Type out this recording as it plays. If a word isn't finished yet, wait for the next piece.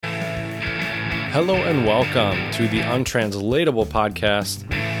Hello and welcome to the Untranslatable Podcast.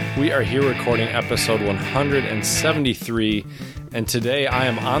 We are here recording episode 173, and today I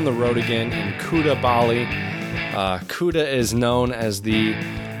am on the road again in Kuta, Bali. Kuta is known as the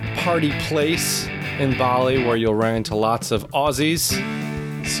party place in Bali where you'll run into lots of Aussies.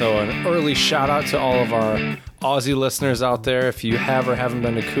 So an early shout out to all of our Aussie listeners out there. If you have or haven't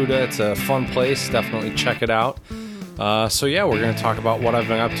been to Kuta, it's a fun place. Definitely check it out. So we're going to talk about what I've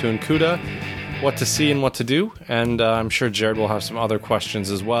been up to in Kuta, what to see and what to do, and I'm sure Jared will have some other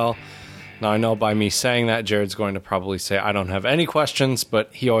questions as well. Now, I know by me saying that, Jared's going to probably say I don't have any questions, but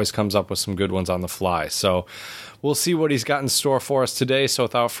he always comes up with some good ones on the fly. So we'll see what he's got in store for us today. So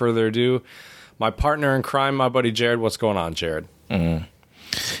without further ado, my partner in crime, my buddy Jared. What's going on, Jared?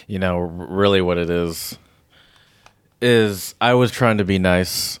 You know, really what it is I was trying to be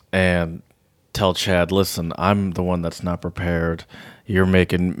nice and tell Chad, listen, I'm the one that's not prepared. You're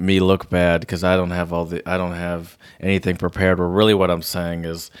making me look bad because I don't have anything prepared. Or really what I'm saying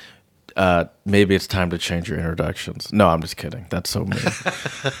is maybe it's time to change your introductions. No, I'm just kidding. That's so mean.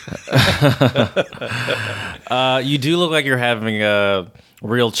 You do look like you're having a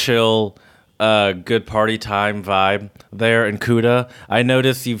real chill, good party time vibe there in Kuta. I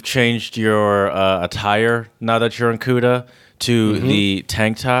noticed you've changed your attire now that you're in Kuta to the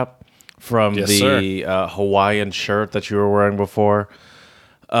tank top from Hawaiian shirt that you were wearing before.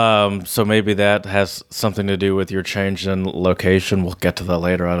 So maybe that has something to do with your change in location. We'll get to that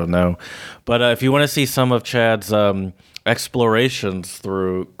later. I don't know. But if you want to see some of Chad's explorations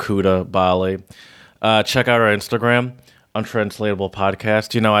through Kuta, Bali, check out our Instagram, Untranslatable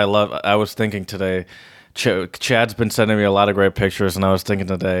Podcast. You know, I was thinking today, Chad's been sending me a lot of great pictures, and I was thinking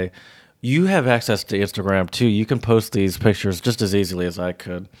today, you have access to Instagram too. You can post these pictures just as easily as I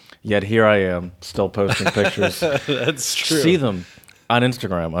could. Yet here I am, still posting pictures. That's true. See them on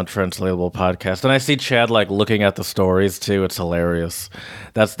Instagram, Untranslatable Podcast. And I see Chad looking at the stories too. It's hilarious.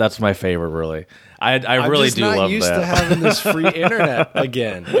 That's my favorite, really. I really do love that. I'm just not used to having this free internet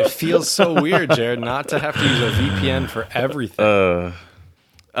again. It feels so weird, Jared, not to have to use a VPN for everything.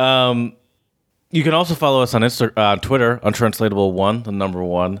 You can also follow us on Twitter, Untranslatable1, the number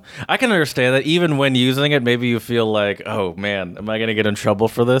 1. I can understand that even when using it, maybe you feel like, oh man, am I going to get in trouble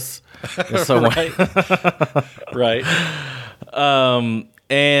for this? Right. Right.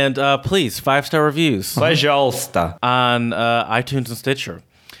 And please, 5-star reviews. Пожалуйста. On iTunes and Stitcher.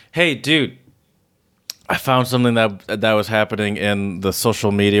 Hey, dude, I found something that was happening in the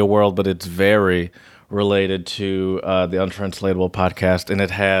social media world, but it's very related to the Untranslatable Podcast, and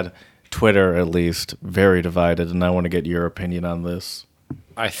it had Twitter, at least, very divided, and I want to get your opinion on this.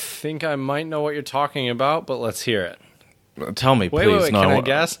 I think I might know what you're talking about, but let's hear it. Tell me, please. Wait, no, can I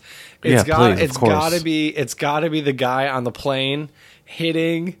guess? It's gotta be the guy on the plane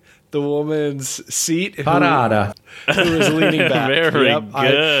hitting the woman's seat Parada. who was leaning back. Very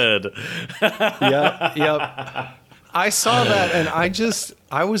good. Yep. I saw that, and I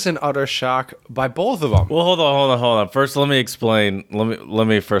was in utter shock by both of them. Well, hold on. First, let me explain. Let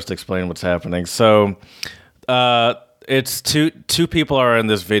me first explain what's happening. So, it's two people are in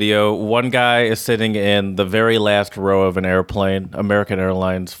this video. One guy is sitting in the very last row of an airplane, American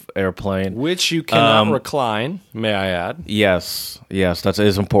Airlines airplane, which you cannot recline. May I add? Yes, that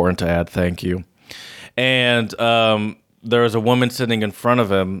is important to add. Thank you. And there is a woman sitting in front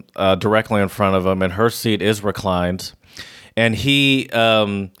of him, directly in front of him, and her seat is reclined. And he,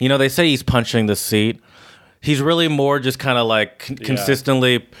 they say he's punching the seat. He's really more just kind of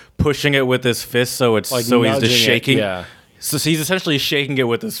consistently pushing it with his fist, so he's just shaking. So he's essentially shaking it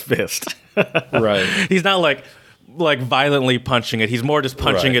with his fist. Right. He's not like violently punching it. He's more just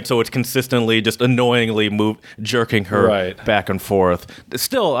punching it so it's consistently just annoyingly jerking her back and forth. It's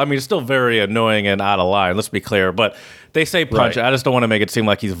still very annoying and out of line, let's be clear. But they say punch. I just don't want to make it seem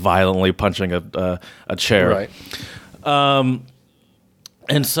like he's violently punching a chair. Right.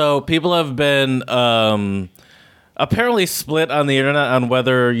 And so people have been apparently split on the internet on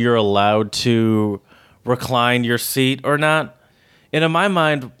whether you're allowed to recline your seat or not. And in my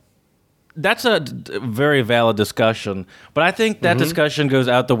mind, that's a very valid discussion, but I think that discussion goes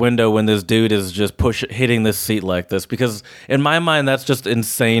out the window when this dude is just hitting this seat like this, because in my mind, that's just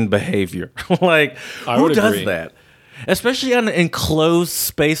insane behavior. Who does that? Especially on an enclosed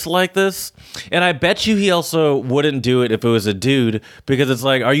space like this. And I bet you he also wouldn't do it if it was a dude, because it's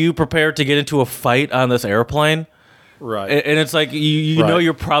like, are you prepared to get into a fight on this airplane? Right. And it's like, you know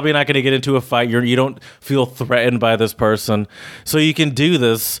you're probably not going to get into a fight. You don't feel threatened by this person. So you can do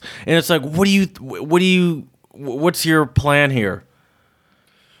this. And it's like, what's your plan here?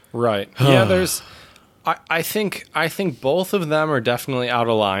 Right. Yeah, I think both of them are definitely out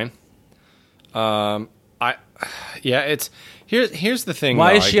of line. I yeah, it's here's the thing.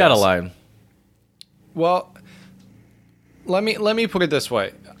 Why though, is she out of line? Well, let me put it this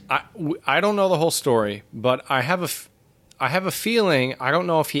way. I don't know the whole story, but I have a feeling. I don't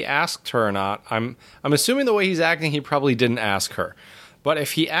know if he asked her or not. I'm assuming the way he's acting, he probably didn't ask her. But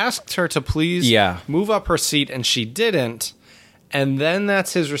if he asked her to please move up her seat and she didn't, and then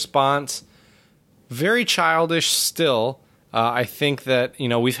that's his response, very childish still. I think that,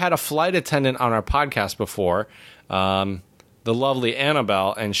 we've had a flight attendant on our podcast before, the lovely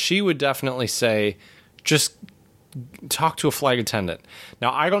Annabelle, and she would definitely say, just talk to a flight attendant.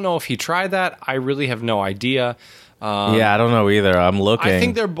 Now, I don't know if he tried that. I really have no idea. I don't know either. I'm looking. I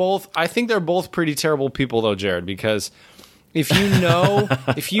think they're both pretty terrible people, though, Jared, because if you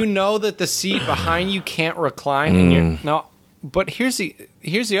know that the seat behind you can't recline, and you're now. But here's the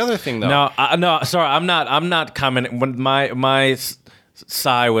other thing, though. No, sorry, I'm not commenting. When my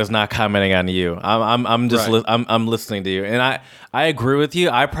sigh was not commenting on you. I'm just right. I'm listening to you, and I agree with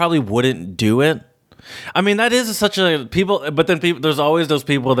you. I probably wouldn't do it. I mean, that is such a people, but then there's always those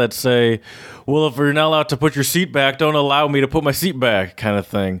people that say, "Well, if you're not allowed to put your seat back, don't allow me to put my seat back," kind of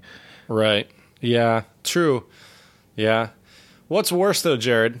thing. Right. Yeah. True. Yeah. What's worse, though,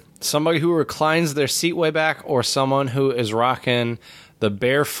 Jared? Somebody who reclines their seat way back or someone who is rocking the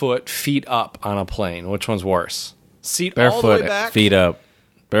barefoot feet up on a plane? Which one's worse? Seat all the way back? Feet up.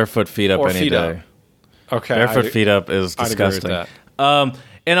 Barefoot feet up or any feet day. Up. Okay. Barefoot feet up is disgusting. I'd agree with that.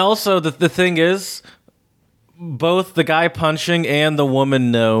 And also, the thing is, both the guy punching and the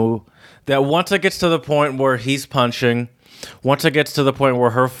woman know that once it gets to the point where he's punching, once it gets to the point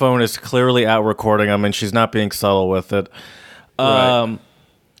where her phone is clearly out recording him and she's not being subtle with it, right.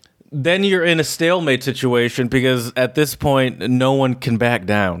 Then you're in a stalemate situation because at this point, no one can back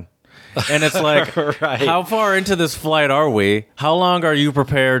down. And it's like, right. How far into this flight are we? How long are you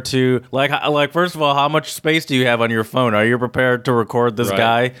prepared to, like, first of all, how much space do you have on your phone? Are you prepared to record this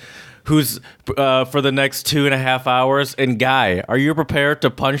guy who's for the next 2.5 hours? And guy, are you prepared to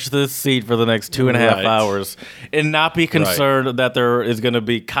punch this seat for the next 2.5 hours and not be concerned that there is going to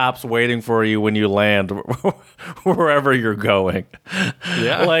be cops waiting for you when you land wherever you're going?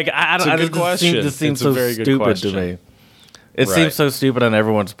 Yeah. Like, it's a good question. This seems so stupid to me. It seems so stupid on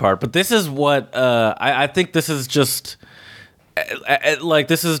everyone's part, but this is what I think. This is just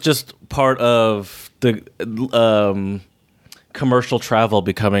this is just part of the commercial travel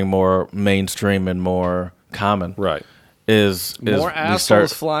becoming more mainstream and more common. Right? Is more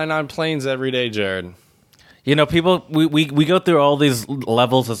assholes flying on planes every day, Jared? People, we go through all these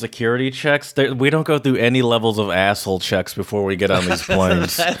levels of security checks. We don't go through any levels of asshole checks before we get on these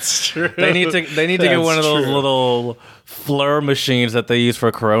planes. That's true. They need to get one of those little FLIR machines that they use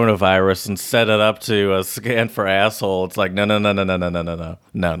for coronavirus and set it up to scan for asshole. It's like, no.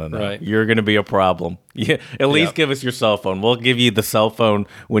 Right. You're going to be a problem. Yeah, at least give us your cell phone. We'll give you the cell phone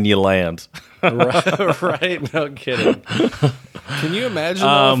when you land. right? No kidding. Can you imagine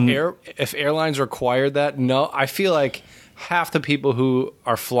if airlines required that? No, I feel like half the people who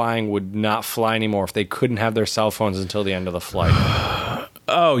are flying would not fly anymore if they couldn't have their cell phones until the end of the flight.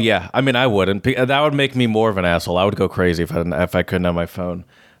 Oh yeah, I mean I wouldn't. That would make me more of an asshole. I would go crazy if I couldn't have my phone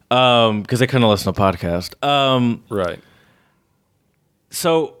because I couldn't listen to a podcast. Right.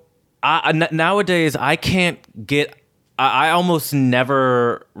 So nowadays I can't get. I almost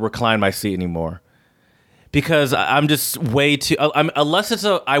never recline my seat anymore. Because I'm just way too. Unless it's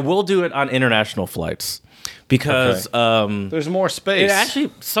I will do it on international flights because there's more space. It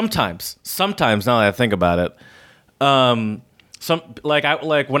actually sometimes now that I think about it, when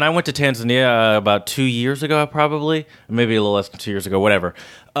I went to Tanzania about 2 years ago, probably maybe a little less than 2 years ago, whatever.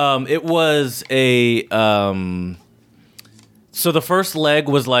 It was a. So the first leg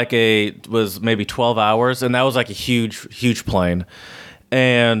was was maybe 12 hours, and that was like a huge plane.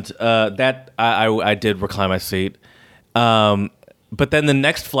 And that I did recline my seat, but then the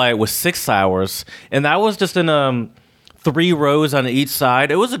next flight was 6 hours, and that was just in 3 rows on each side.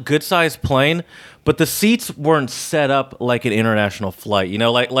 It was a good sized plane, but the seats weren't set up like an international flight.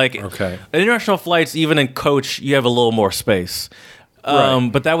 International flights, even in coach, you have a little more space.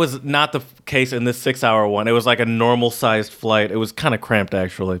 But that was not the case in this 6 hour one. It was like a normal sized flight. It was kind of cramped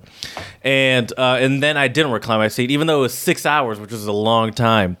actually, and then I didn't recline my seat, even though it was 6 hours, which was a long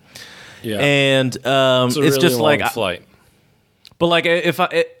time. Yeah, and it's a really just long like flight. But like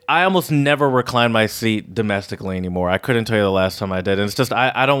I almost never recline my seat domestically anymore. I couldn't tell you the last time I did, and it's just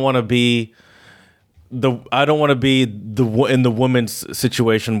I don't want to be. I don't want to be in the woman's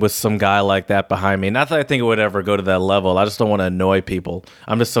situation with some guy like that behind me. Not that I think it would ever go to that level. I just don't want to annoy people.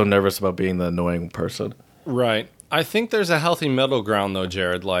 I'm just so nervous about being the annoying person. Right. I think there's a healthy middle ground, though,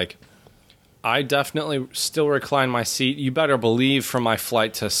 Jared. Like, I definitely still recline my seat. You better believe from my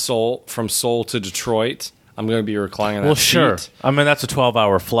flight to Seoul, from Seoul to Detroit, I'm going to be reclining that seat. Well, sure. I mean, that's a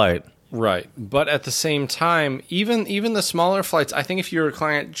 12-hour flight. Right. But at the same time, even the smaller flights, I think if you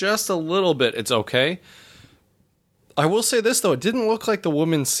recline it just a little bit, it's okay. I will say this, though. It didn't look like the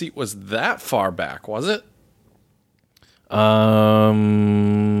woman's seat was that far back, was it? Because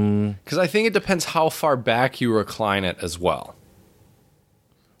I think it depends how far back you recline it as well.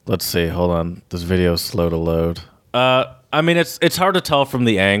 Let's see. Hold on. This video is slow to load. I mean, it's hard to tell from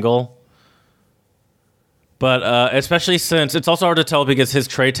the angle. But especially since it's also hard to tell because his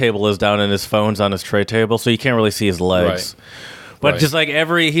tray table is down and his phone's on his tray table, so you can't really see his legs. Right. But just like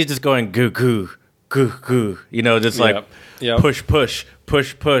he's just going goo goo goo goo, you know, just like push push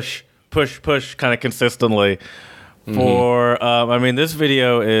push push push push kind of consistently. For I mean, this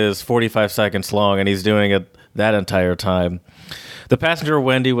video is 45 seconds long, and he's doing it that entire time. The passenger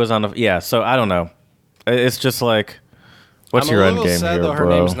Wendy was on so I don't know. It's just like, what's your end game here, sad, though, bro?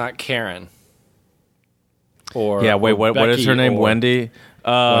 Her name's not Karen. Or wait, what is her name? Wendy?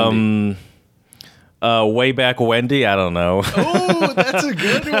 Wendy. Way back Wendy? I don't know. Oh, that's a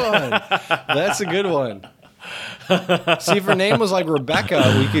good one. That's a good one. See, if her name was like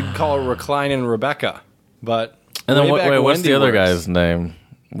Rebecca, we could call her Reclining Rebecca. But and then what's the other guy's name?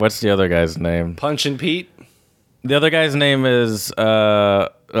 What's the other guy's name? Punchin' Pete? The other guy's name is I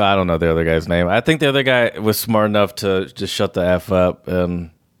don't know the other guy's name. I think the other guy was smart enough to just shut the F up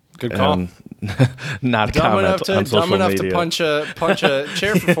and good call. And not dumb comment enough to on social dumb enough media. To punch a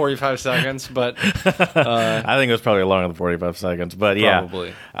chair for 45 seconds, but I think it was probably longer than 45 seconds. But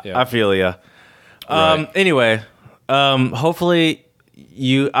probably, yeah. I feel you. Right. Anyway, hopefully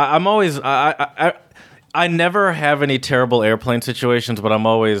you. I'm always. I never have any terrible airplane situations, but I'm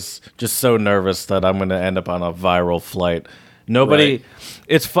always just so nervous that I'm going to end up on a viral flight. Nobody.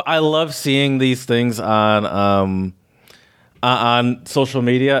 Right. I love seeing these things on social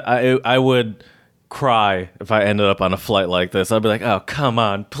media. I would cry if I ended up on a flight like this. I'd be like, oh, come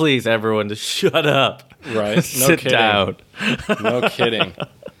on, please, everyone, just shut up. Right. No Sit kidding. down. No kidding.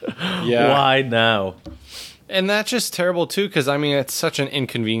 Yeah. Why now? And that's just terrible, too, because, I mean, it's such an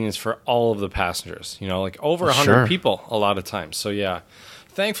inconvenience for all of the passengers. You know, like over 100 people a lot of times. So, yeah.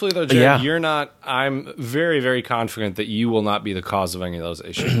 Thankfully, though, Jared, you're not. I'm very, very confident that you will not be the cause of any of those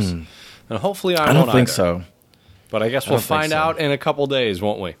issues. And hopefully I don't think so. But I guess we'll find out in a couple days,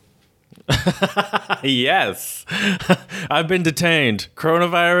 won't we? Yes. I've been detained.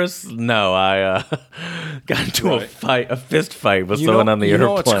 Coronavirus? No, I got into a fist fight with someone on the airplane. You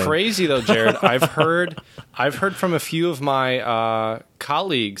know what's crazy, though, Jared? I've heard from a few of my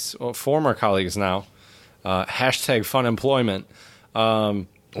colleagues, former colleagues now, hashtag fun employment, that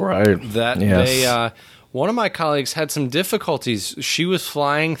they... one of my colleagues had some difficulties. She was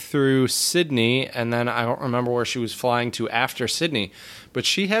flying through Sydney, and then I don't remember where she was flying to after Sydney, but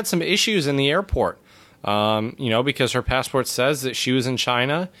she had some issues in the airport, because her passport says that she was in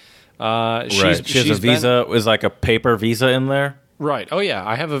China. She has a visa. Is like a paper visa in there? Right. Oh yeah,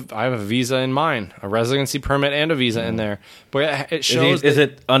 I have a visa in mine, a residency permit and a visa in there. But it shows. Is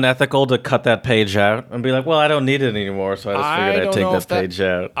it unethical to cut that page out and be like, well, I don't need it anymore, so I just figured I'd take that page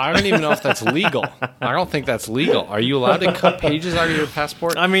out? I don't even know if that's legal. I don't think that's legal. Are you allowed to cut pages out of your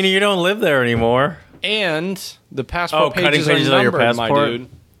passport? I mean, you don't live there anymore. And the passport pages cutting pages are numbered, out your passport? my dude.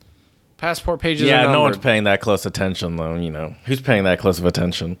 Passport pages are numbered. No one's paying that close attention, though. You know, who's paying that close of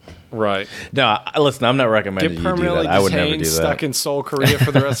attention? Right. No, listen, I'm not recommending you do that. I would never do that. Stuck in Seoul, Korea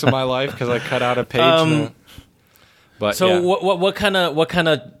for the rest of my life because I cut out a page. But so what kind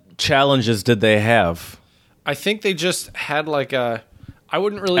of challenges did they have? I think they just had like a. I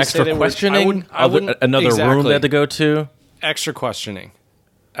wouldn't really extra say they questioning. I wouldn't another room they had to go to. Extra questioning.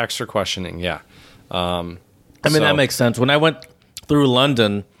 Yeah. I mean that makes sense. When I went through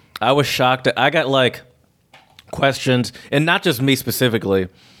London, I was shocked. I got like questions, and not just me specifically,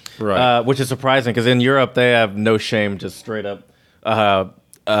 right? Which is surprising because in Europe they have no shame, just straight up singling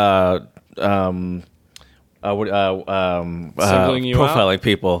you profiling out?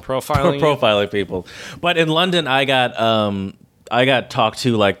 people, profiling people. But in London, I got talked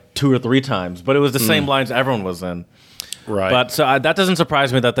to like 2 or 3 times, but it was the same lines everyone was in. Right. But so that doesn't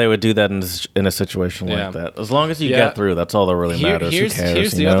surprise me that they would do that in a situation like that. As long as you get through, that's all that really matters. Who cares?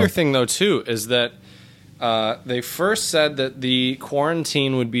 Here's the other thing, though, too, is that they first said that the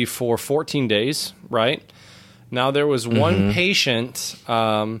quarantine would be for 14 days, right? Now, there was one patient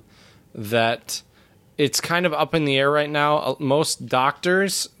that it's kind of up in the air right now. Most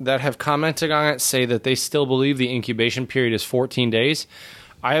doctors that have commented on it say that they still believe the incubation period is 14 days.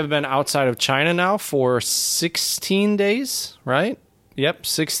 I have been outside of China now for 16 days, right? Yep,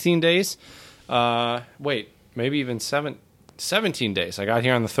 16 days. maybe even 17 days. I got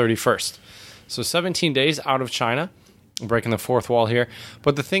here on the 31st. So 17 days out of China. I'm breaking the fourth wall here.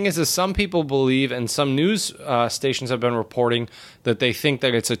 But the thing is some people believe, and some news stations have been reporting, that they think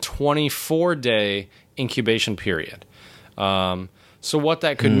that it's a 24-day incubation period. So what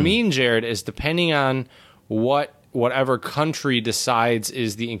that could mean, Jared, is depending on whatever country decides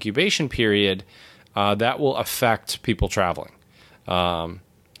is the incubation period, that will affect people traveling.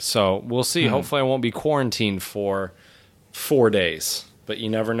 So we'll see. Hopefully I won't be quarantined for 4 days, but you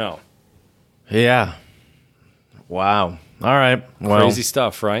never know. Yeah. Wow. All right. Well, crazy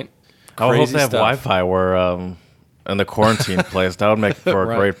stuff, right? I would hope they have Wi-Fi where in the quarantine place. That would make for a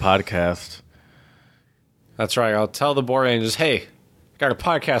Right. great podcast. That's right. I'll tell the board angels, hey, got a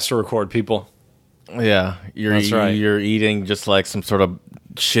podcast to record, people. Yeah, That's right. You're eating just like some sort of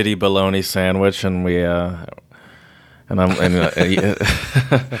shitty bologna sandwich, and they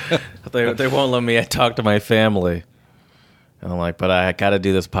won't let me talk to my family. And I'm like, but I got to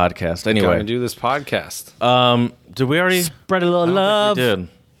do this podcast anyway. Got to do this podcast. Did we already Spread a little love. We did.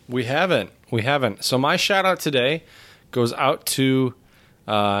 We haven't. So my shout out today goes out to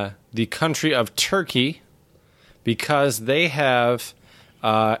the country of Turkey, because they have,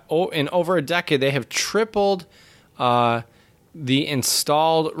 in over a decade, they have tripled the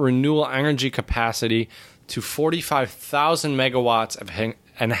installed renewable energy capacity to 45,000 megawatts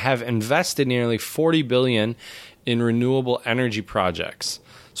and have invested nearly $40 billion in renewable energy projects.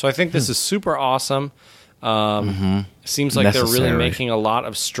 So I think this is super awesome. Seems like they're really making a lot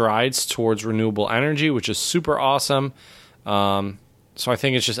of strides towards renewable energy, which is super awesome. So I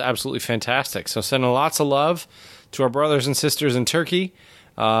think it's just absolutely fantastic. So sending lots of love to our brothers and sisters in Turkey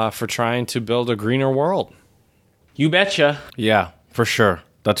for trying to build a greener world. You betcha. Yeah, for sure.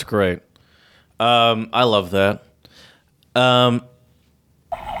 That's great. I love that.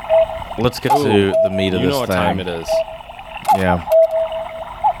 Let's get to the meat of You this know what thing. time it is. Yeah.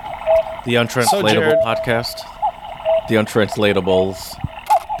 The Untranslatable Jared- podcast. The Untranslatables.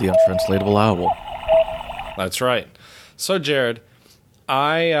 The Untranslatable Owl. That's right. So, Jared,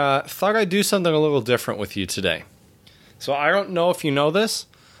 I thought I'd do something a little different with you today. So I don't know if you know this,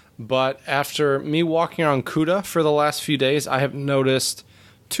 but after me walking around Kuta for the last few days, I have noticed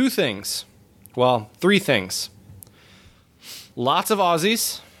two things. Well, three things. Lots of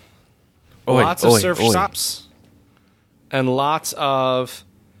Aussies, lots of surf shops, and lots of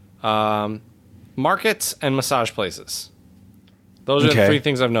markets and massage places. Those are the three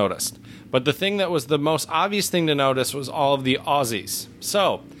things I've noticed. But the thing that was the most obvious thing to notice was all of the Aussies.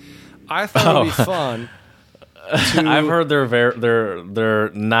 So I thought it would be fun. I've heard they're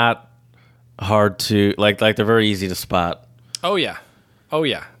not hard to like they're very easy to spot. Oh yeah.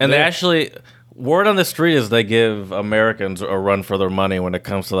 And they actually, word on the street is they give Americans a run for their money when it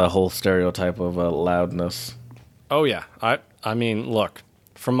comes to that whole stereotype of loudness. Oh yeah. I mean, look,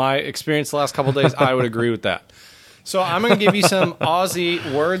 from my experience the last couple of days, I would agree with that. So I'm going to give you some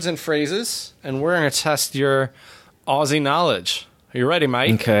Aussie words and phrases, and we're going to test your Aussie knowledge. Are you ready,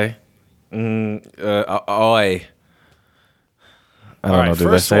 Mike? Okay. Oi. I don't right, know. Did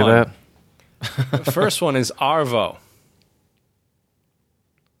I first say one. that? The first one is Arvo.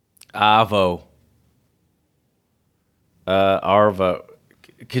 Avo. Arvo.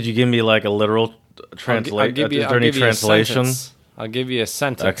 Could you give me like a literal translation? Is there any translation? I'll give you a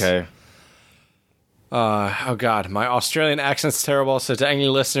sentence. Okay. Oh God, my Australian accent's terrible. So to any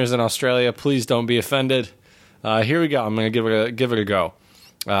listeners in Australia, please don't be offended. Here we go. I'm gonna give it a go.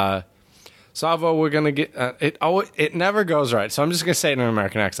 Savo, we're gonna get it never goes right. So I'm just gonna say it in an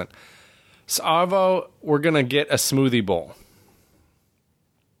American accent. Savo, we're gonna get a smoothie bowl.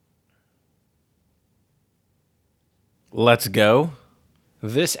 Let's go.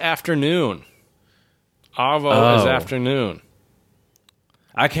 This afternoon. Arvo is afternoon.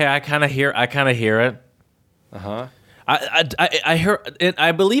 Okay, I kind of hear it. Uh-huh. I hear it.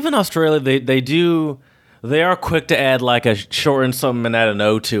 I believe in Australia they are quick to add like a shorten something and add an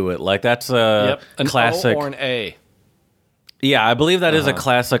O to it. Like that's a An classic. O or an A. Yeah, I believe that is a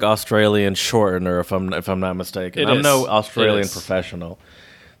classic Australian shortener if I'm not mistaken. I'm no Australian professional.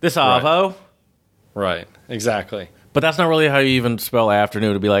 This Avo. Right. Exactly. But that's not really how you even spell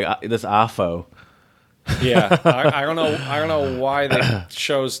afternoon. It'd be like this Afo. Yeah. I don't know why they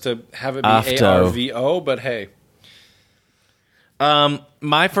chose to have it be Afto. ARVO, but hey.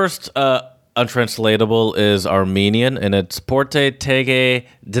 My first untranslatable is Armenian, and it's Porte Tege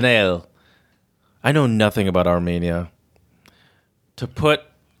Dnel. I know nothing about Armenia. To put,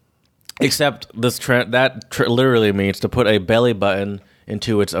 except this literally means to put a belly button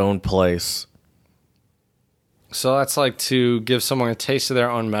into its own place. So that's like to give someone a taste of their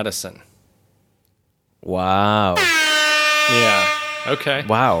own medicine. Wow. Yeah. Okay.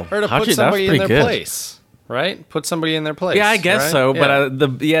 Wow. Or to How'd put you- that was somebody in pretty their good. place, right? Put somebody in their place. Yeah, I guess right? so. Yeah. But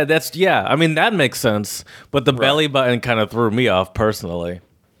I mean, that makes sense. But the belly button kind of threw me off personally.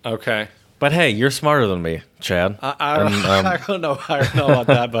 Okay. But hey, you're smarter than me, Chad. I don't know. I don't know about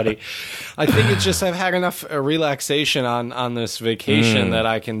that, buddy. I think it's just I've had enough relaxation on this vacation that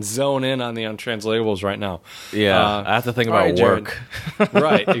I can zone in on the untranslatables right now. Yeah, I have to think all about right, Jared. work.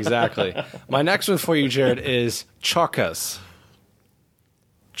 Right, exactly. My next one for you, Jared, is chocas.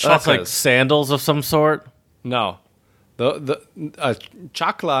 That's like sandals of some sort. No. The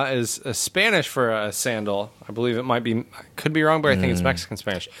chacla is Spanish for a sandal. I believe it might be. I could be wrong, but I think it's Mexican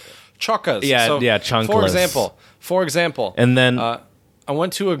Spanish. Chocas. Yeah, So, chanclas. For example, And then I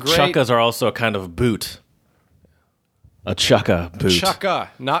went to a great chuckas are also a kind of boot. A chukka boot. chukka,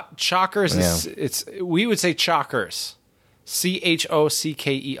 not chockers. It's we would say chockers,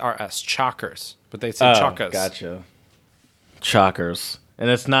 CHOCKERS, chockers, but they say chockas. Gotcha. Chockers. And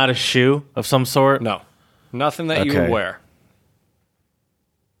it's not a shoe of some sort? No, nothing that you would Okay. wear.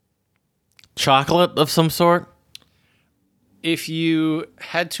 Chocolate of some sort? If you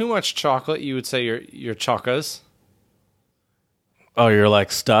had too much chocolate, you would say your chockas. Oh, you're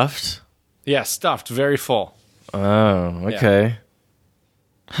like stuffed? Yeah, stuffed, very full. Oh, okay.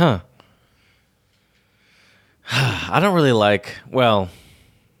 Huh. I don't really like. Well,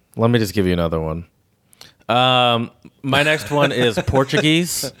 let me just give you another one. My next one is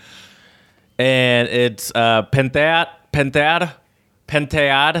Portuguese, and it's pentead,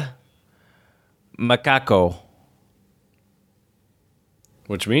 macaco.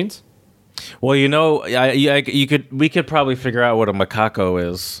 Which means? Well, we could probably figure out what a macaco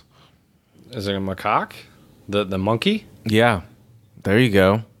is. Is it a macaque? The monkey? Yeah, there you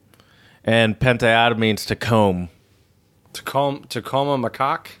go. And pentead means to comb. To comb a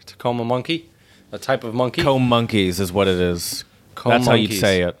macaque? To comb a monkey? A type of monkey? Comb monkeys is what it is. Comb That's how you'd monkeys.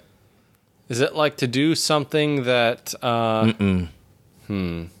 say it. Is it like to do something that... No.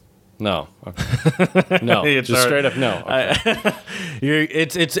 Okay. No. It's just hard. straight up no.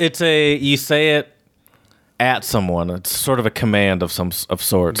 Okay. You say it at someone. It's sort of a command of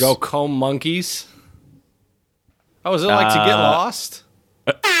sorts. Go comb monkeys? Oh, is it like to get lost?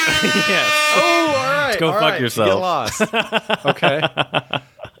 Yes. Oh, all right. Go all fuck right, to yourself. Get lost. Okay.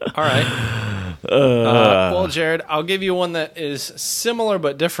 All right. Well, Jared, I'll give you one that is similar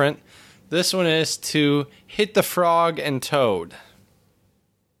but different. This one is to hit the frog and toad.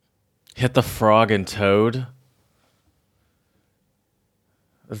 Hit the frog and toad?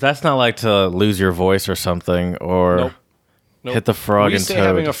 That's not like to lose your voice or something, or Nope. Nope. hit the frog we and say toad.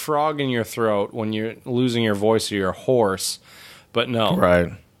 having a frog in your throat when you're losing your voice or you're hoarse, but no. Right.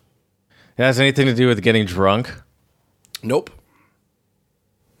 It has anything to do with getting drunk? Nope.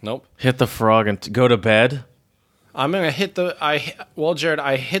 Nope. Hit the frog and go to bed? I'm gonna hit Jared,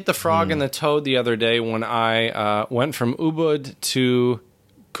 I hit the frog and the toad the other day when I went from Ubud to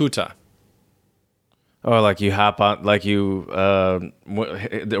Kuta. Oh, like you hop on, like you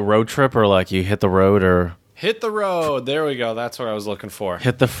the road trip, or like you hit the road, or Hit the road. There we go. That's what I was looking for.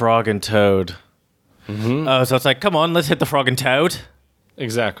 hit the frog and toad. Mm-hmm. Oh, so it's like, come on, let's hit the frog and toad.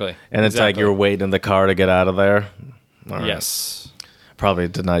 Exactly. And it's like you're waiting in the car to get out of there. All right. Yes. Probably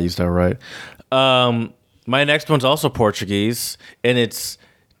did not use that right. My next one's also Portuguese, and it's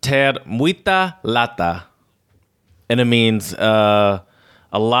ter muita lata. And it means a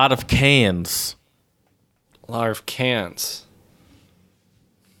lot of cans. A lot of cans.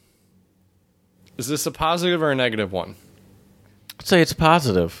 Is this a positive or a negative one? I'd say it's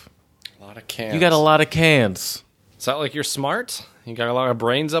positive. A lot of cans. You got a lot of cans. Is that like you're smart? You got a lot of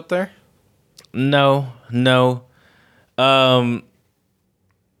brains up there? No.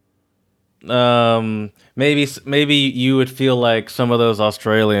 Maybe you would feel like some of those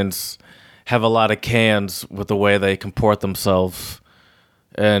Australians have a lot of cans with the way they comport themselves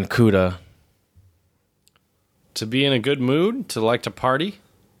in Kuta. To be in a good mood? To like to party?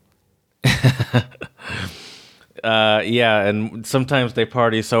 Yeah, and sometimes they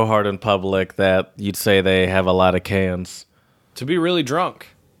party so hard in public that you'd say they have a lot of cans. To be really drunk?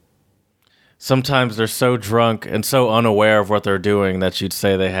 Sometimes they're so drunk and so unaware of what they're doing that you'd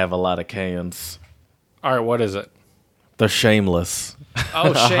say they have a lot of cans. All right, what is it? They're shameless.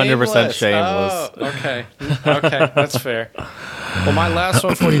 Oh, 100% shameless. Oh, okay. Okay, that's fair. Well, my last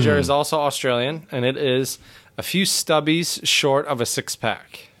one for you, Jerry, is also Australian, and it is a few stubbies short of a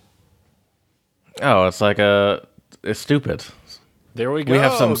six-pack. Oh, it's like it's stupid. There we go. We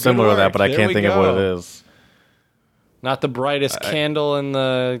have something Good similar to that, work. but I There can't we think of what go. it is. Not the brightest candle in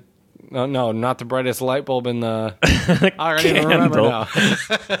the No, not the brightest light bulb in the. I don't even remember now.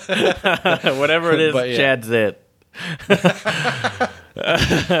 Whatever it is, But yeah. Chad's it.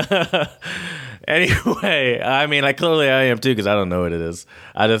 Anyway, I mean, I am too because I don't know what it is.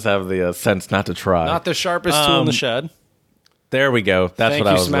 I just have the sense not to try. Not the sharpest tool in the shed. There we go. That's Thank what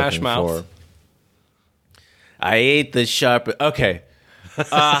I you, was Smash looking Mouth. for. I ate the sharp. Okay.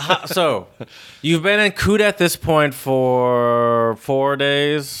 So, you've been in Kuta at this point for 4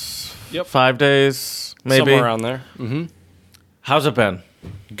 days? Yep. 5 days, maybe? Somewhere around there. Mm-hmm. How's it been?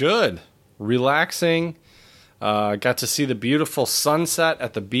 Good. Relaxing. Got to see the beautiful sunset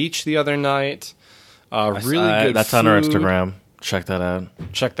at the beach the other night. Really good That's food. on our Instagram. Check that out.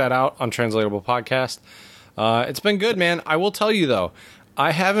 Check that out on Translatable Podcast. It's been good, man. I will tell you, though,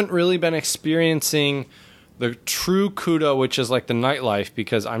 I haven't really been experiencing the true Kuta, which is like the nightlife,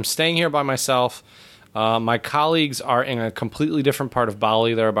 because I'm staying here by myself. My colleagues are in a completely different part of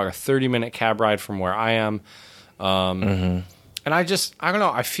Bali. They're about a 30-minute cab ride from where I am. And I don't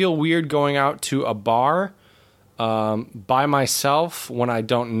know, I feel weird going out to a bar by myself when I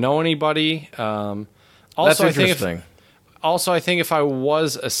don't know anybody. That's interesting. I think if I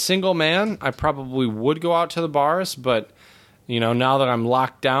was a single man, I probably would go out to the bars, but now that I'm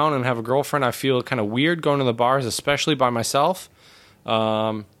locked down and have a girlfriend, I feel kind of weird going to the bars, especially by myself.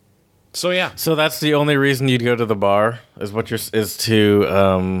 So yeah. So that's the only reason you'd go to the bar is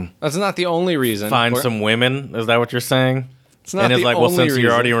to That's not the only reason. find some women. Is that what you're saying? It's not and it's the like, well, only since reason.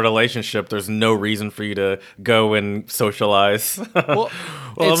 you're already in a relationship, there's no reason for you to go and socialize. Well,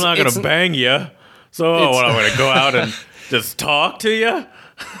 I'm not going to bang you. So I'm going to go out and just talk to you?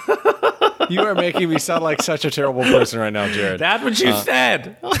 You are making me sound like such a terrible person right now, Jared. That's what you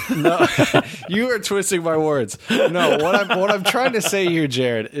said. No, you are twisting my words. No, what I'm trying to say here,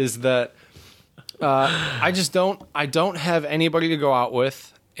 Jared, is that I don't have anybody to go out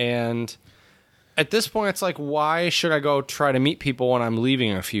with, and at this point, it's like, why should I go try to meet people when I'm leaving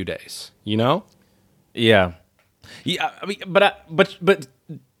in a few days? Yeah. I mean, but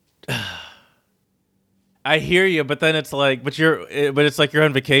I hear you, but then it's like, but it's like you're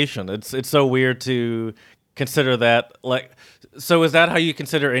on vacation. It's so weird to consider that. Like, so is that how you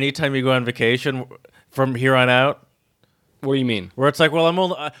consider any time you go on vacation from here on out? What do you mean? Where it's like, well, I'm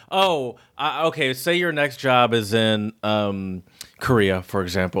only. Okay. Say your next job is in Korea, for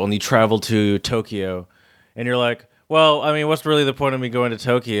example, and you travel to Tokyo, and you're like, well, I mean, what's really the point of me going to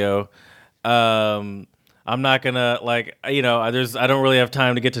Tokyo? I'm not gonna I don't really have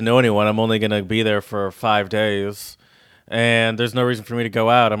time to get to know anyone. I'm only gonna be there for 5 days, and there's no reason for me to go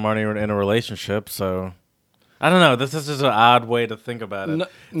out. I'm already in a relationship, so I don't know. This is just an odd way to think about it.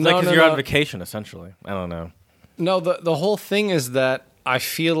 Because you're on vacation, essentially. I don't know. No, the whole thing is that I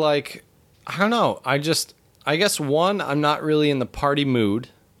feel like, I don't know. I guess one, I'm not really in the party mood.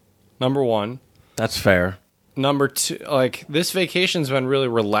 Number one. That's fair. Number two, this vacation's been really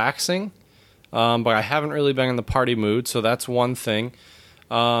relaxing. But I haven't really been in the party mood, so that's one thing.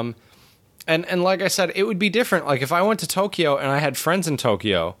 And like I said, it would be different. Like if I went to Tokyo and I had friends in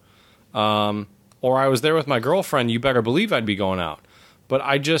Tokyo, or I was there with my girlfriend, you better believe I'd be going out. But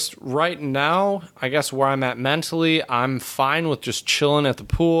right now, I guess where I'm at mentally, I'm fine with just chilling at the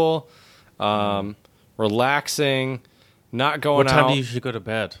pool, relaxing, not going out. What time do you usually go to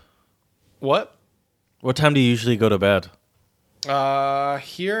bed? What? What time do you usually go to bed?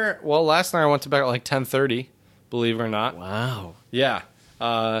 Here, well, last night I went to bed at 10:30, believe it or not. Wow. Yeah.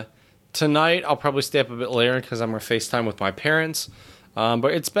 Tonight I'll probably stay up a bit later because I'm going to FaceTime with my parents.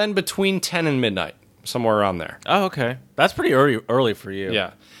 But it's been between 10 and midnight, somewhere around there. Oh, okay. That's pretty early for you.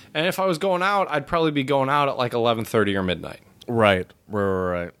 Yeah. And if I was going out, I'd probably be going out at 11:30 or midnight. Right.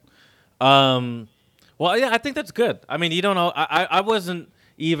 Well, yeah, I think that's good. I mean, you don't know. I wasn't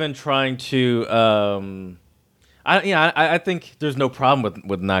even trying to. I think there's no problem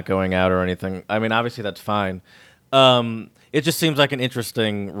with not going out or anything. I mean, obviously that's fine. It just seems like an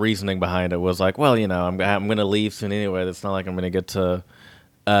interesting reasoning behind it. Was like, well, I'm going to leave soon anyway. It's not like I'm going to get to,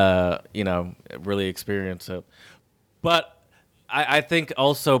 really experience it. But I think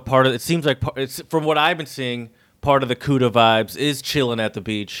also part of it seems like it's from what I've been seeing. Part of the Kuta vibes is chilling at the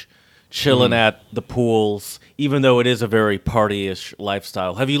beach, chilling at the pools, even though it is a very party-ish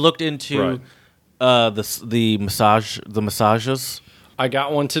lifestyle. Have you looked into? Right. The massages. I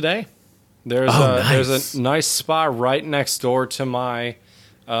got one today. There's a nice spa right next door to my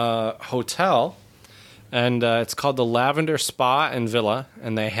hotel, and it's called the Lavender Spa and Villa,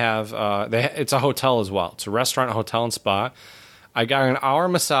 and they have it's a hotel as well. It's a restaurant, hotel, and spa. I got an hour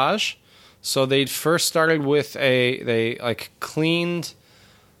massage. So they first started with they cleaned.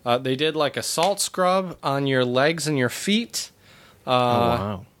 They did a salt scrub on your legs and your feet. Oh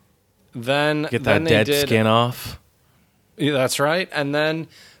wow. then Get then that they dead did, skin off. Yeah, that's right. And then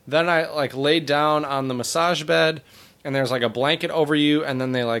I like laid down on the massage bed, and there's like a blanket over you, and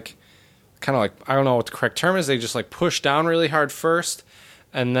then they like kind of like, I don't know what the correct term is. They just like push down really hard first,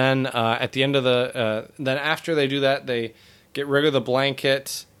 and then at the end of the then after they do that, they get rid of the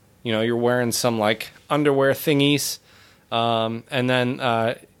blanket. You know, you're wearing some like underwear thingies, and then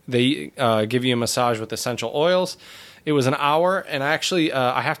they give you a massage with essential oils. It was an hour, and actually,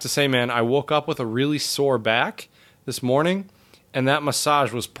 I have to say, man, I woke up with a really sore back this morning, and that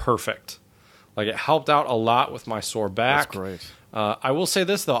massage was perfect. Like, it helped out a lot with my sore back. That's great. I will say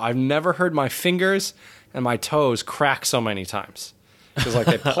this, though. I've never heard my fingers and my toes crack so many times. Because, like,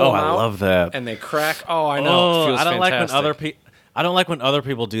 they pull them out. I love that. And they crack. Oh, I know. It feels I don't fantastic. I don't like when other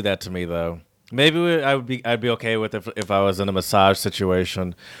people do that to me, though. Maybe I'd be okay with it if I was in a massage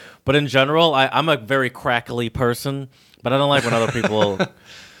situation, but in general, I'm a very crackly person. But I don't like when other people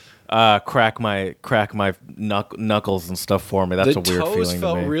crack my knuckles and stuff for me. That's a weird feeling to me.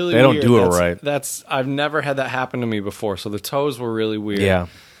 Felt really they don't weird. do it right. That's I've never had that happen to me before. So the toes were really weird. Yeah.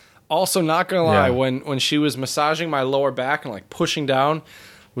 Also, not gonna lie, Yeah. when she was massaging my lower back and like pushing down,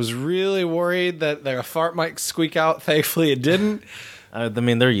 was really worried that a fart might squeak out. Thankfully, it didn't. I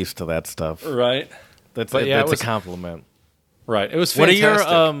mean, they're used to that stuff. Right. That's But yeah, that's it was- a compliment. Right. It was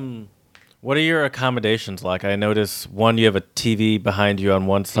fantastic. What are your accommodations like? I notice one, you have a TV behind you on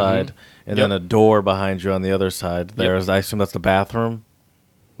one side, and then a door behind you on the other side. I assume that's the bathroom.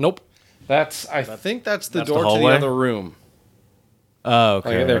 Nope. I think that's the that's the door to the hallway? other room. Oh,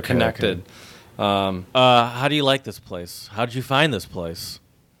 okay. Like they're okay, connected. okay. How do you like this place? How did you find this place?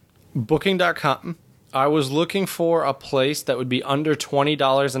 Booking.com. I was looking for a place that would be under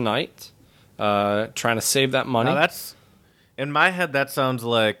 $20 a night. Trying to save that money. Now that's in my head. That sounds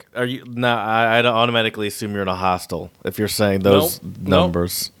like are you? No, I don't automatically assume you're in a hostel if you're saying those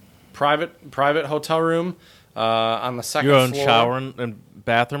numbers. Private hotel room on the second Your own floor. shower and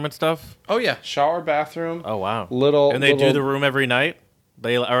bathroom and stuff. Oh yeah, shower, bathroom. Oh wow. And they do the room every night.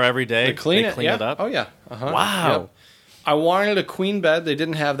 Or every day. They clean it up. Oh yeah. Uh-huh. Wow. Yep. I wanted a queen bed. They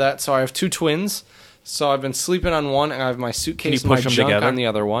didn't have that, so I have two twins. So I've been sleeping on one, and I have my suitcase and my push them junk together? on the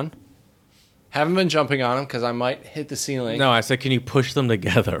other one. Haven't been jumping on them because I might hit the ceiling. No, I said, can you push them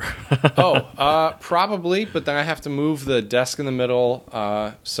together? Probably, but then I have to move the desk in the middle.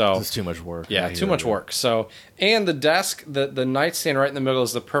 So It's too much work. yeah, too much work. So, and the desk, the nightstand right in the middle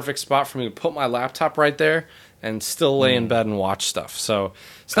is the perfect spot for me to put my laptop right there and still lay in bed and watch stuff. So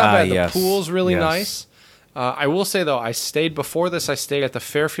it's not bad. Yes. The pool's really Yes. nice. I will say though, I stayed at the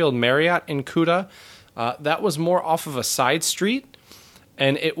Fairfield Marriott in Kuta. That was more off of a side street,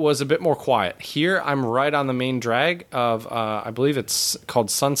 and it was a bit more quiet. Here, I'm right on the main drag of, I believe it's called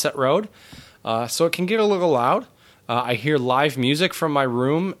Sunset Road, so it can get a little loud. I hear live music from my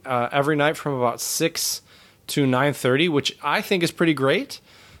room every night from about 6 to 9:30, which I think is pretty great.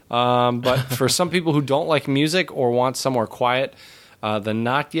 But for some people who don't like music or want somewhere quiet, the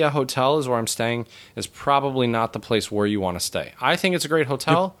Natya Hotel is where I'm staying, is probably not the place where you want to stay. I think it's a great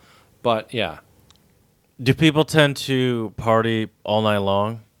hotel, but yeah. Do people tend to party all night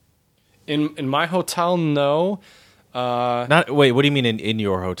long? In my hotel, no. Wait, what do you mean in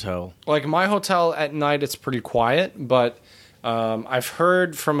your hotel? Like my hotel at night, it's pretty quiet, but I've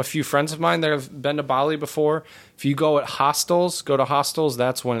heard from a few friends of mine that have been to Bali before. If you go to hostels,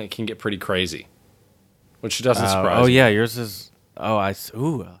 that's when it can get pretty crazy, which doesn't surprise me. Oh yeah, yours is. Oh, I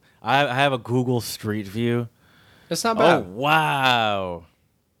have a Google Street View. It's not Oh bad. wow.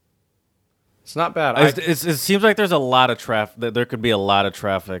 It's not bad. It seems like there's a lot of traffic. There could be a lot of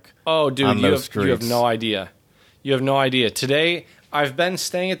traffic. Oh, dude, on you those have streets. no idea. You have no idea. Today, I've been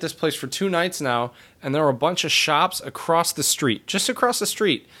staying at this place for 2 nights now, and there were a bunch of shops across the street, just across the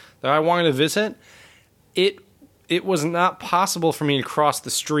street, that I wanted to visit. It was not possible for me to cross the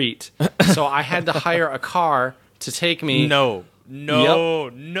street, so I had to hire a car to take me. No.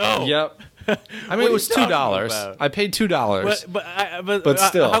 Yep. I mean, it was $2. I paid $2. But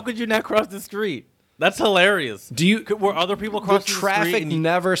still. how could you not cross the street? That's hilarious. Were other people The crossing the traffic street?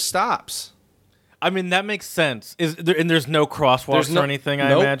 never stops. I mean, that makes sense. And there's no crosswalks or anything. I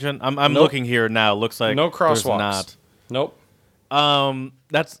nope. imagine. I'm Nope. looking here now. Looks like No there's crosswalks. not. Nope.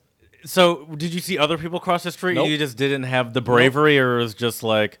 That's. So, did you see other people cross the street? Nope. You just didn't have the bravery, or it was just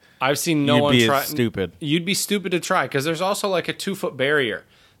like I've seen no you'd one be try. stupid. You'd be stupid to try because there's also like a 2-foot barrier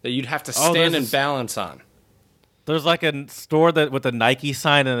that you'd have to Oh, stand there's and balance on. There's like a store that with a Nike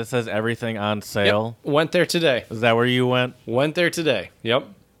sign and it says everything on sale. Yep. Went there today. Is that where you went? Went there today. Yep.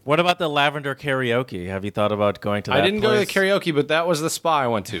 What about the Lavender Karaoke? Have you thought about going to that I didn't go to the place? karaoke, but that was the spa I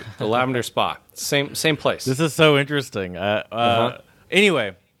went to, the Lavender Spa. Same place. This is so interesting.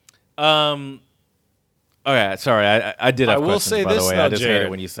 Anyway, Okay, sorry, I did have will questions, say by this, the way. though, I just hate Jared. it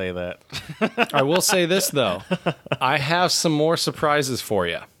when you say that. I will say this, though. I have some more surprises for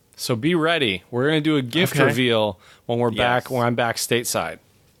you. So be ready. We're going to do a gift Okay. reveal when we're back, Yes. when I'm back stateside.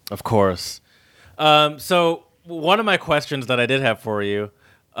 Of course. So one of my questions that I did have for you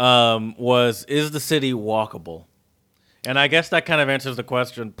was, is the city walkable? And I guess that kind of answers the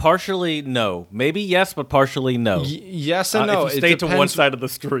question. Partially, no. Maybe yes, but partially no. Yes and no. If you It stay to one depends- side of the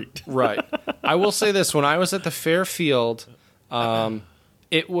street. Right. I will say this. When I was at the Fairfield,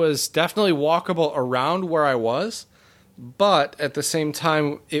 it was definitely walkable around where I was, but at the same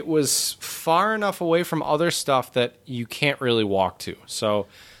time, it was far enough away from other stuff that you can't really walk to. So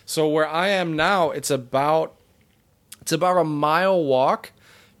where I am now, it's about a mile walk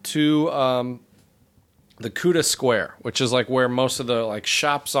to the Kuta Square, which is like where most of the like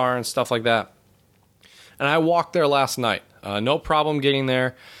shops are and stuff like that. And I walked there last night. No problem getting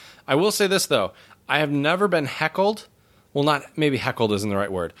there. I will say this, though. I have never been heckled. Well, not maybe heckled isn't the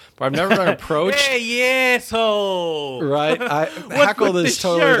right word, but I've never been approached. Hey, asshole! Right? Heckled with is the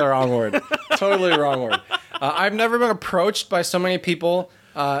totally shirt? the wrong word. Totally wrong word. I've never been approached by so many people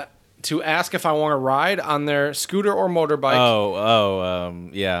to ask if I want to ride on their scooter or motorbike.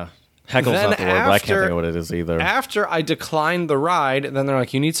 Yeah. Heckle's Then not the word, but I can't after- think of what it is either. After I declined the ride, then they're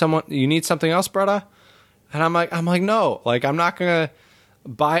like, "You need something else, brother?" And I'm like, "No, like I'm not gonna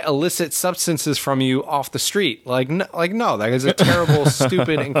buy illicit substances from you off the street. Like no, that is a terrible,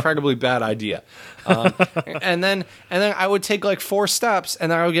 stupid, incredibly bad idea." And then I would take like 4 steps,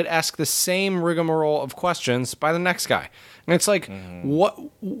 and then I would get asked the same rigmarole of questions by the next guy. And it's like,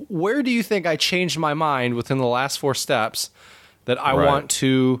 where do you think I changed my mind within the last 4 steps that I Right. want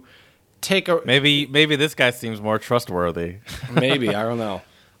to take a Maybe this guy seems more trustworthy. maybe I don't know.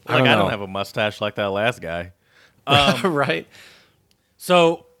 I know. don't have a mustache like that last guy. Right.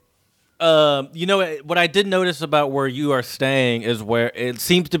 So, what I did notice about where you are staying is where it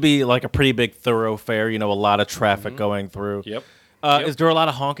seems to be like a pretty big thoroughfare. A lot of traffic going through. Yep. Is there a lot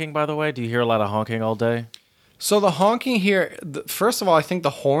of honking, by the way? Do you hear a lot of honking all day? So the honking here, first of all, I think the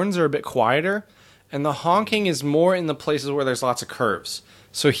horns are a bit quieter, and the honking is more in the places where there's lots of curves.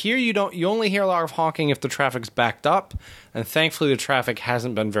 So here you only hear a lot of honking if the traffic's backed up, and thankfully the traffic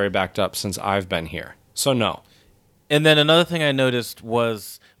hasn't been very backed up since I've been here. So no. And then another thing I noticed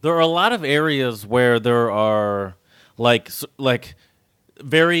was there are a lot of areas where there are like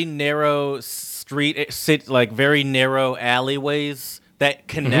very narrow very narrow alleyways that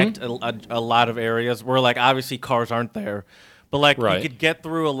connect a lot of areas where like obviously cars aren't there, but like Right. you could get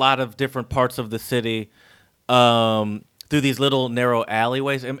through a lot of different parts of the city through these little narrow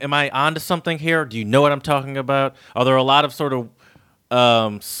alleyways. Am I onto something here? Do you know what I'm talking about? Are there a lot of sort of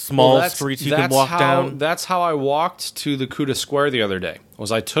small Well, streets you can walk down? That's how I walked to the Kuta Square the other day.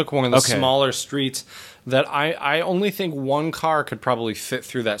 Was I took one of the Okay. smaller streets that I only think one car could probably fit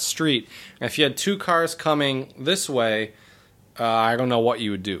through that street. And if you had 2 cars coming this way, I don't know what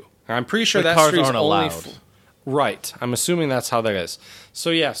you would do. I'm pretty sure The that cars street's aren't only allowed. right. I'm assuming that's how that is. So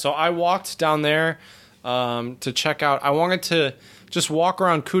yeah, so I walked down there to check out. I wanted to just walk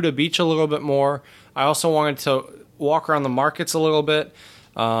around Kuta Beach a little bit more. I also wanted to walk around the markets a little bit.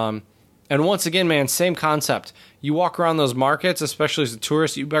 And once again, man, same concept. You walk around those markets, especially as a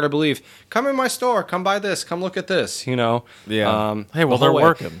tourist, you better believe, come in my store, come buy this, come look at this, Yeah. Hey, well, the whole they're way.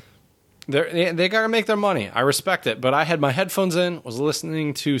 working. They got to make their money. I respect it. But I had my headphones in, was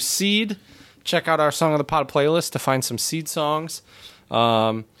listening to Seed. Check out our Song of the Pod playlist to find some Seed songs.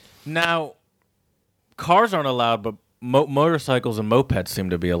 Now, cars aren't allowed, but motorcycles and mopeds seem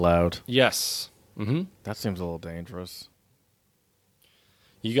to be allowed. Yes. That seems a little dangerous.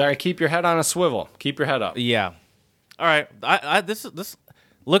 You got to keep your head on a swivel. Keep your head up. Yeah. All right. This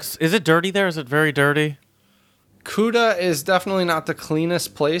looks. Is it dirty there? Is it very dirty? Kuta is definitely not the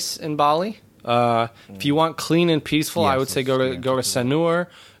cleanest place in Bali. If you want clean and peaceful, I Yes, would say that's go to Sanur,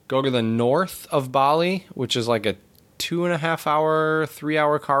 go to the north of Bali, which is like a 2.5 hour, 3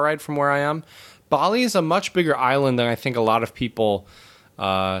 hour car ride from where I am. Bali is a much bigger island than I think a lot of people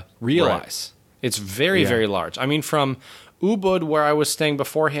realize. It's very, Yeah. very large. I mean, from Ubud, where I was staying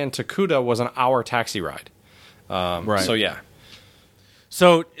beforehand, to Kuta was an hour taxi ride. Right. So yeah.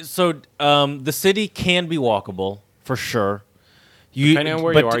 So the city can be walkable for sure. Depending on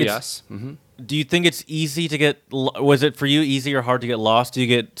where but you are, it's- yes. Do you think it's easy to get? Was it for you easy or hard to get lost? Do you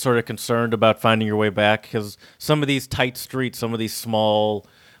get sort of concerned about finding your way back? Because some of these tight streets, some of these small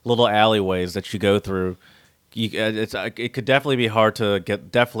little alleyways that you go through, it could definitely be hard to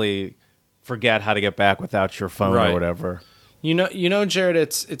definitely forget how to get back without your phone Right. or whatever. You know, Jared.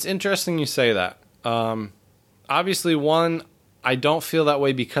 It's interesting you say that. Obviously, one, I don't feel that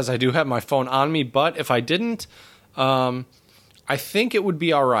way because I do have my phone on me. But if I didn't, I think it would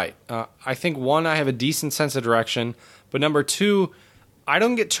be all right. I think, one, I have a decent sense of direction. But number two, I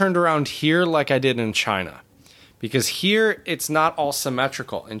don't get turned around here like I did in China. Because here, it's not all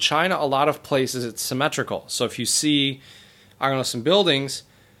symmetrical. In China, a lot of places, it's symmetrical. So if you see, I don't know, some buildings,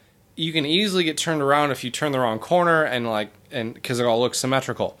 you can easily get turned around if you turn the wrong corner and because it all looks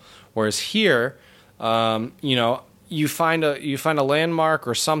symmetrical. Whereas here, you find a landmark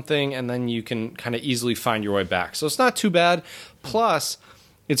or something, and then you can kind of easily find your way back. So it's not too bad. Plus,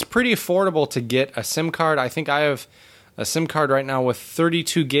 it's pretty affordable to get a SIM card. I think I have a SIM card right now with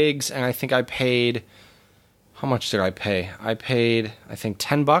 32 gigs, and I think I paid... How much did I pay? I paid, I think,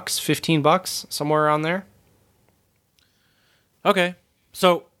 $10, $15, somewhere around there. Okay.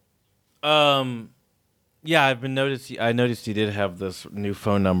 So, yeah, I noticed you did have this new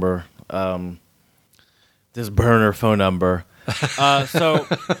phone number, this burner phone number. So,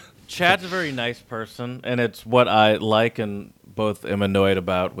 Chad's a very nice person, and it's what I like and both am annoyed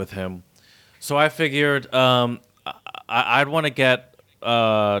about with him. So I figured I'd want to get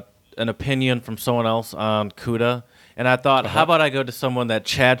an opinion from someone else on Kuta, and I thought, how about I go to someone that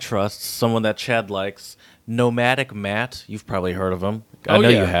Chad trusts, someone that Chad likes, Nomadic Matt. You've probably heard of him. I know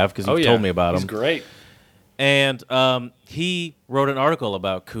you have because you've told me about him. He's great. And he wrote an article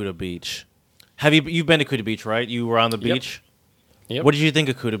about Kuta Beach. You've been to Kuta Beach, right? You were on the beach? Yep. What did you think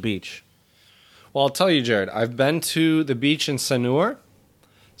of Kuta Beach? Well, I'll tell you, Jared. I've been to the beach in Sanur.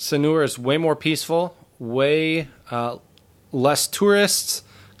 Sanur is way more peaceful, way less tourists,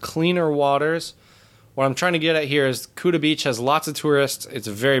 cleaner waters. What I'm trying to get at here is Kuta Beach has lots of tourists. It's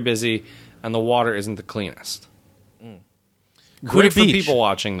very busy, and the water isn't the cleanest. Great for people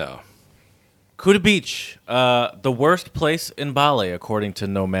watching, though. Kuta Beach, the worst place in Bali, according to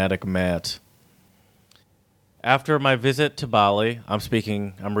Nomadic Matt. After my visit to Bali,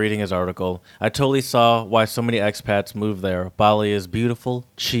 I'm reading his article, I totally saw why so many expats move there. Bali is beautiful,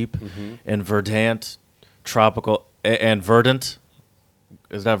 cheap, and verdant, tropical, and verdant.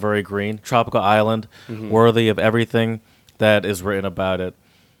 Is that very green? Tropical island, worthy of everything that is written about it.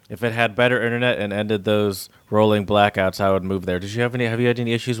 If it had better internet and ended those rolling blackouts, I would move there. Have you had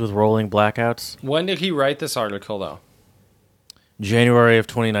any issues with rolling blackouts? When did he write this article, though? January of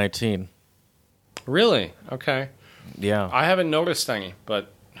 2019. Really? Okay. Yeah. I haven't noticed any,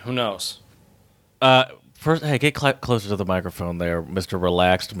 but who knows? First, hey, get closer to the microphone there, Mr.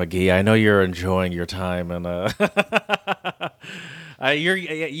 Relaxed McGee. I know you're enjoying your time, and you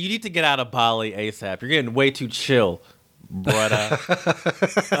need to get out of Bali ASAP. You're getting way too chill, brother.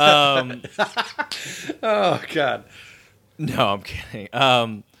 Oh God. No, I'm kidding.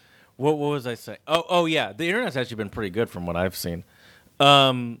 What was I saying? Oh yeah, the internet's actually been pretty good from what I've seen.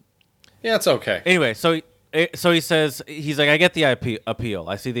 Yeah, it's okay. Anyway, so he says, he's like, I get the appeal.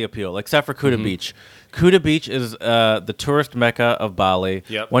 I see the appeal, except for Kuta Beach. Kuta Beach is the tourist mecca of Bali.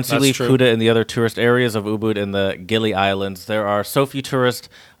 Yep, Once you leave Kuta and the other tourist areas of Ubud and the Gili Islands, there are so few tourists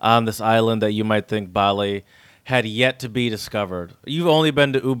on this island that you might think Bali had yet to be discovered. You've only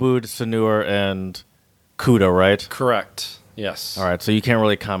been to Ubud, Sanur, and Kuta, right? Correct. Yes. All right, so you can't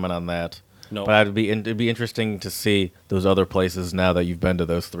really comment on that. No. But it'd be interesting to see those other places now that you've been to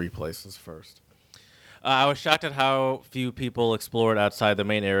those three places first. I was shocked at how few people explored outside the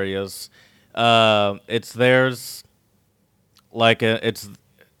main areas. I don't know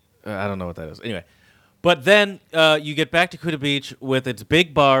what that is. Anyway, but then you get back to Kuta Beach with its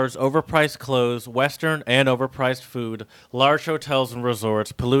big bars, overpriced clothes, Western and overpriced food, large hotels and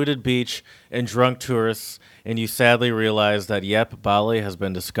resorts, polluted beach, and drunk tourists, and you sadly realize that, yep, Bali has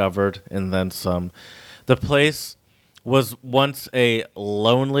been discovered, and then some. The place was once a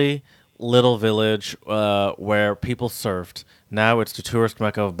lonely little village where people surfed. Now it's the tourist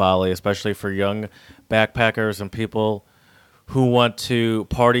mecca of Bali, especially for young backpackers and people who want to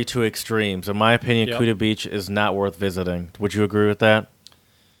party to extremes. In my opinion, Kuta Beach is not worth visiting. Would you agree with that?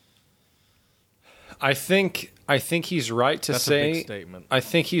 I think he's right to say. That's a big statement. I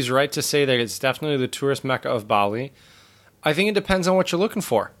think he's right to say that it's definitely the tourist mecca of Bali. I think it depends on what you're looking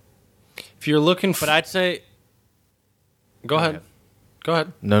for. If you're looking for, but I'd say, go ahead. Go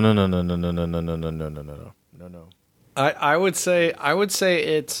ahead. No. I would say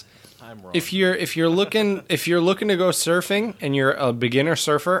it's. I'm wrong. If you're looking to go surfing and you're a beginner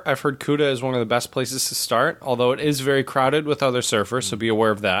surfer, I've heard Kuta is one of the best places to start. Although it is very crowded with other surfers, so be aware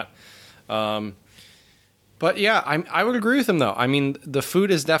of that. But yeah, I would agree with him though. I mean, the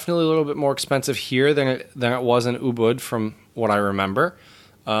food is definitely a little bit more expensive here than it was in Ubud, from what I remember.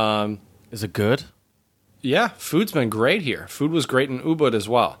 Is it good? Yeah, food's been great here. Food was great in Ubud as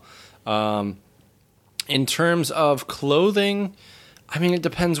well. In terms of clothing, I mean, it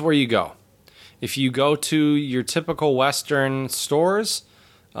depends where you go. If you go to your typical Western stores,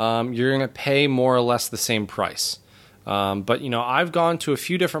 you're going to pay more or less the same price. But, I've gone to a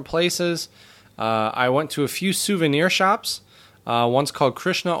few different places. I went to a few souvenir shops. One's called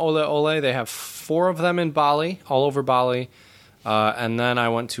Krishna Ole Ole. They have 4 of them in Bali, all over Bali. And then I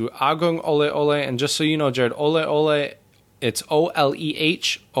went to Agung Ole Ole. And just so you know, Jared, Ole Ole, it's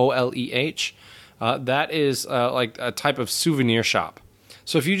Oleh, Oleh. That is like a type of souvenir shop.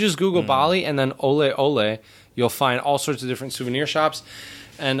 So if you just Google Bali and then Ole Ole, you'll find all sorts of different souvenir shops.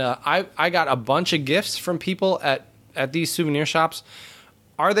 And I got a bunch of gifts from people at these souvenir shops.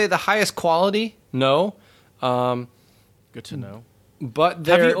 Are they the highest quality? No. Good to know. But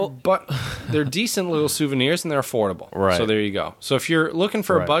they're decent little souvenirs and they're affordable. Right. So there you go. So if you're looking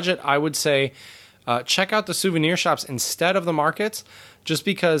for a budget, I would say check out the souvenir shops instead of the markets. Just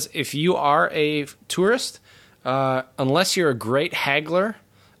because if you are a tourist, unless you're a great haggler,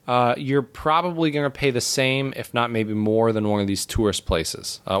 you're probably going to pay the same, if not maybe more, than one of these tourist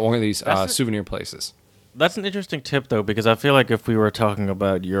places, one of these souvenir places. That's an interesting tip, though, because I feel like if we were talking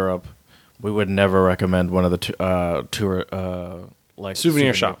about Europe, we would never recommend one of the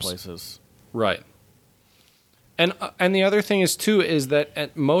souvenir shops places. Right. And the other thing is that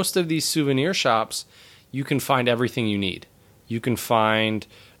at most of these souvenir shops, you can find everything you need. You can find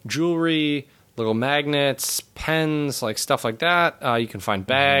jewelry, little magnets, pens, like stuff like that. You can find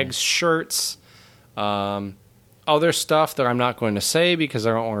bags, shirts, other stuff that I'm not going to say because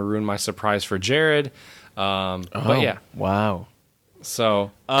I don't want to ruin my surprise for Jared. But yeah. Wow.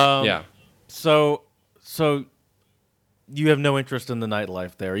 So, yeah. So you have no interest in the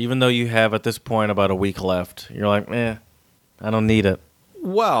nightlife there, even though you have at this point about a week left. You're like, I don't need it.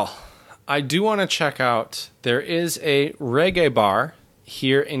 Well, I do want to check out, there is a reggae bar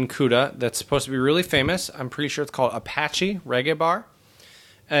here in Kuta that's supposed to be really famous. I'm pretty sure it's called Apache Reggae Bar.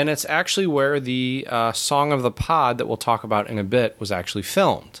 And it's actually where the Song of the Pod that we'll talk about in a bit was actually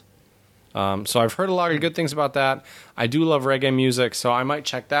filmed. So I've heard a lot of good things about that. I do love reggae music, so I might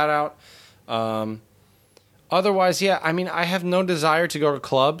check that out. Otherwise, yeah, I mean, I have no desire to go to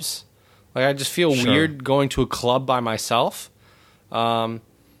clubs. Like, I just feel weird going to a club by myself.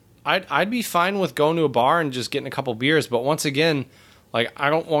 I'd be fine with going to a bar and just getting a couple beers, but once again, like, I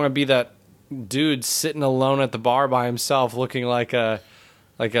don't want to be that dude sitting alone at the bar by himself looking like a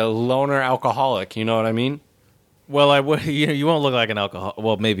loner alcoholic, you know what I mean? Well, I would. You won't look like an alcoholic.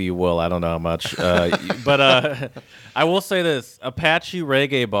 Well, maybe you will. I don't know how much. But I will say this: Apache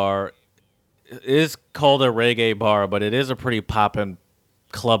Reggae Bar is called a reggae bar, but it is a pretty poppin'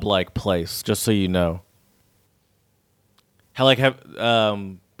 club-like place. Just so you know.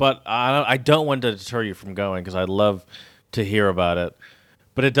 But I don't want to deter you from going because I'd love to hear about it.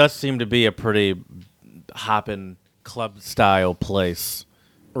 But it does seem to be a pretty hoppin' club-style place.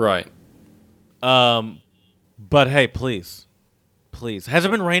 Right. But hey, please. Has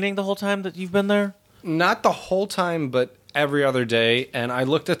it been raining the whole time that you've been there? Not the whole time, but every other day. And I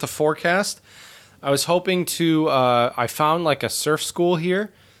looked at the forecast. I was hoping to, I found like a surf school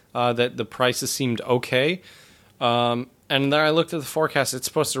here that the prices seemed okay. And then I looked at the forecast. It's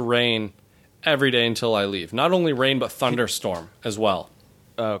supposed to rain every day until I leave. Not only rain, but thunderstorm as well.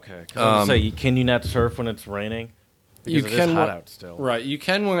 Okay. Can you not surf when it's raining? Because you can is hot out still. Right. You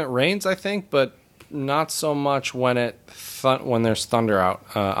can when it rains, I think, but not so much when when there's thunder out,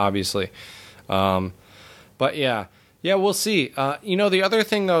 obviously. But yeah, we'll see. The other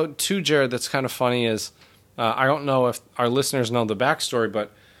thing though, too, Jared, that's kind of funny is I don't know if our listeners know the backstory,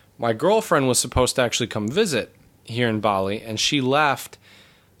 but my girlfriend was supposed to actually come visit here in Bali, and she left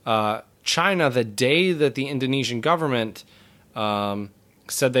China the day that the Indonesian government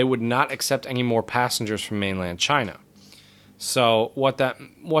said they would not accept any more passengers from mainland China. So what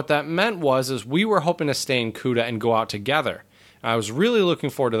that meant was we were hoping to stay in Kuta and go out together. And I was really looking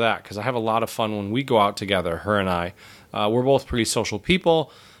forward to that because I have a lot of fun when we go out together, her and I. We're both pretty social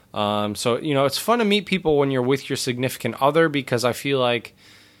people. So, it's fun to meet people when you're with your significant other because I feel like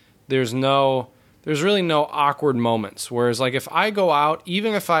there's really no awkward moments. Whereas, like, if I go out,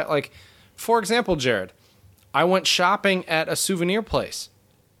 even if for example, Jared, I went shopping at a souvenir place.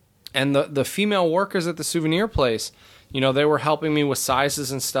 And the female workers at the souvenir place, they were helping me with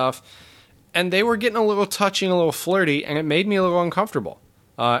sizes and stuff. And they were getting a little touchy and a little flirty, and it made me a little uncomfortable.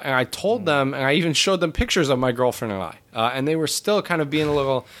 And I told them, and I even showed them pictures of my girlfriend and I. And they were still kind of being a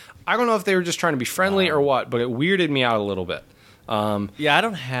little, I don't know if they were just trying to be friendly or what, but it weirded me out a little bit. Yeah, I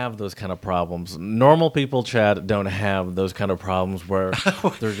don't have those kind of problems. Normal people, Chad, don't have those kind of problems where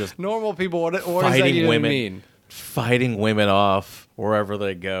they're just normal people. What does that even mean? Fighting women off wherever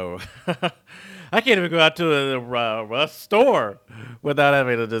they go. I can't even go out to a store without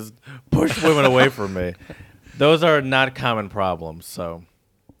having to just push women away from me. Those are not common problems. So,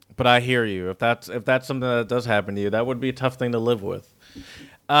 but I hear you. If that's something that does happen to you, that would be a tough thing to live with.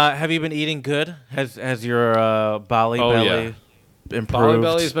 Have you been eating good? Has your Bali belly improved? Bali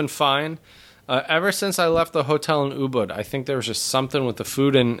belly's been fine. Ever since I left the hotel in Ubud, I think there was just something with the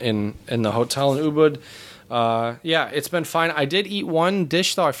food in the hotel in Ubud. Yeah, it's been fine. I did eat one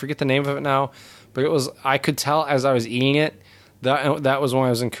dish though. I forget the name of it now, but I could tell as I was eating it. That was when I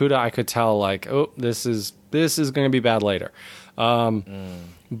was in Kuta. I could tell like, oh, this is going to be bad later.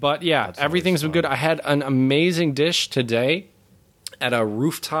 But yeah, everything's been good. I had an amazing dish today at a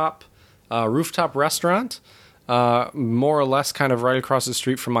rooftop restaurant, more or less kind of right across the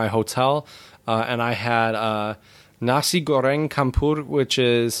street from my hotel. And I had nasi goreng campur, which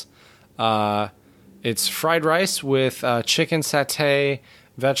is it's fried rice with chicken satay,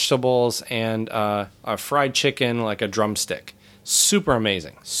 vegetables, and a fried chicken like a drumstick. Super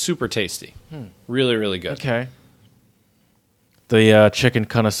amazing, super tasty, really, really good. Okay. The chicken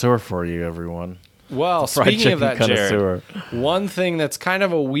connoisseur for you, everyone. Well, Fried speaking of that, connoisseur. Jared, one thing that's kind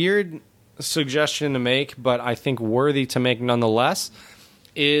of a weird suggestion to make, but I think worthy to make nonetheless,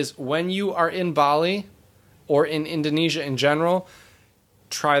 is when you are in Bali or in Indonesia in general,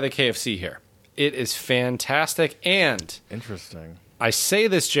 try the KFC here. It is fantastic, and Interesting. I say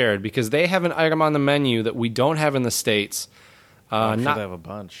this, Jared, because they have an item on the menu that we don't have in the States. I'm sure they have a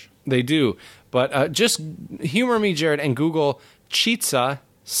bunch. They do, but just humor me, Jared, and Google Chizza,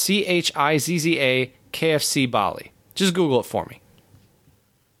 Chizza, KFC Bali. Just Google it for me.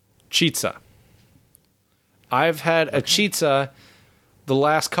 Chizza. I've had a chizza the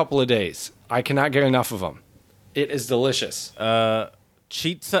last couple of days. I cannot get enough of them. It is delicious.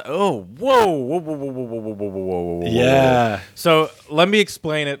 Chizza. Oh, whoa. Yeah. So let me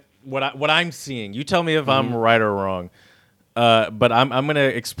explain it. What I'm seeing. You tell me if I'm right or wrong. But I'm gonna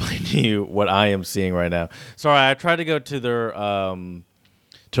explain to you what I am seeing right now. Sorry, I tried to go to their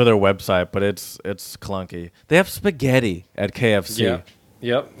website, but it's clunky. They have spaghetti at KFC. Yeah.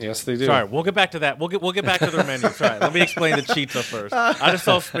 Yep. Yes, they do. Sorry, we'll get back to that. We'll get back to their menu. Sorry, let me explain the chizza first. I just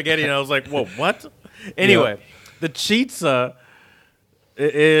saw spaghetti and I was like, whoa, what? Anyway, the chizza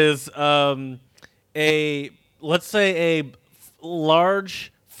is let's say a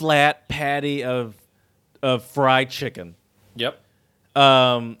large flat patty of fried chicken. Yep.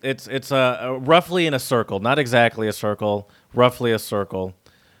 It's roughly in a circle, not exactly a circle, roughly a circle.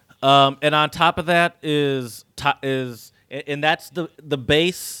 And on top of that is and that's the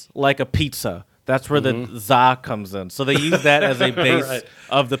base like a pizza. That's where the za comes in. So they use that as a base Right.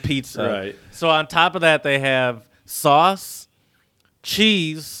 of the pizza. Right. So on top of that they have sauce,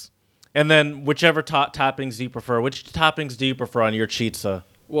 cheese, and then whichever toppings you prefer. Which toppings do you prefer on your chizza?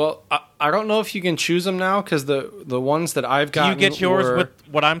 Well, I don't know if you can choose them now because the ones that I've gotten. Do you get yours were with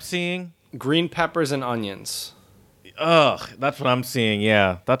what I'm seeing? green peppers and onions. Ugh, that's what I'm seeing.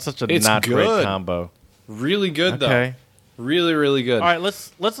 Yeah, that's such a It's not great good. combo. Really good Okay. though. Really, really good. All right,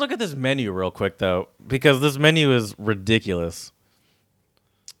 let's look at this menu real quick though, because this menu is ridiculous.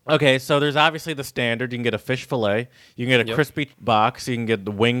 Okay, so there's obviously the standard. You can get a fish fillet. You can get a crispy box. You can get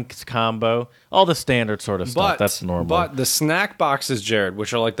the wings combo. All the standard sort of stuff. That's normal. But the snack boxes, Jared,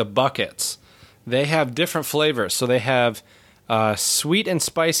 which are like the buckets, they have different flavors. So they have sweet and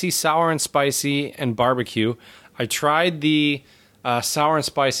spicy, sour and spicy, and barbecue. I tried the sour and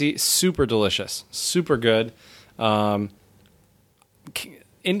spicy. Super delicious. Super good.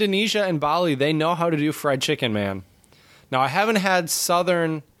 Indonesia and Bali, they know how to do fried chicken, man. Now, I haven't had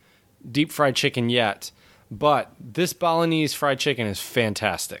southern deep fried chicken yet, but this Balinese fried chicken is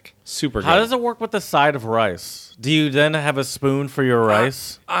fantastic. Super good. How does it work with the side of rice? Do you then have a spoon for your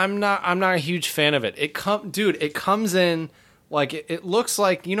rice? I'm not a huge fan of it. It comes in like it looks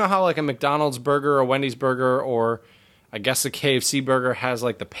like, you know how like a McDonald's burger or a Wendy's burger or I guess a KFC burger has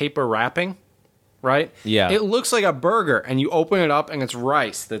like the paper wrapping, right? Yeah. It looks like a burger and you open it up and it's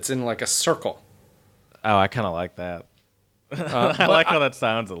rice that's in like a circle. Oh, I kind of like that. I like how that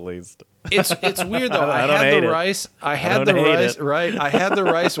sounds at least. It's weird though. I I don't had hate the it. rice. I I had don't the hate rice. it. Right. I had the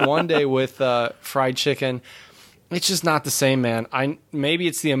rice one day with fried chicken. It's just not the same, man. Maybe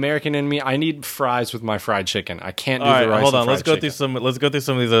it's the American in me. I need fries with my fried chicken. I can't do All right, the rice. hold and on. Let's fried go through chicken. Let's go through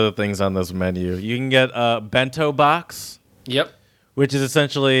some of these other things on this menu. You can get a bento box, Yep. which is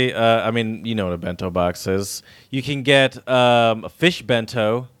essentially, I mean, you know what a bento box is. You can get a fish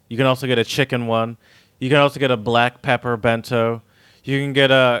bento. You can also get a chicken one. You can also get a black pepper bento. You can get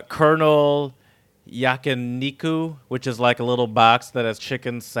a Colonel yakiniku, which is like a little box that has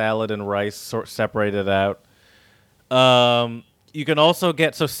chicken, salad, and rice separated out. You can also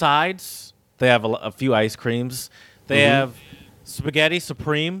get sides. They have a few ice creams. They have spaghetti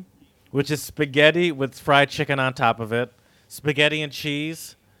supreme, which is spaghetti with fried chicken on top of it. Spaghetti and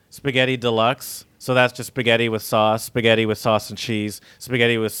cheese. Spaghetti deluxe. So that's just spaghetti with sauce and cheese,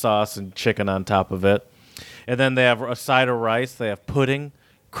 spaghetti with sauce and chicken on top of it. And then they have a side of rice. They have pudding,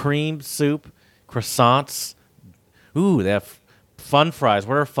 cream soup, croissants. Ooh, they have fun fries.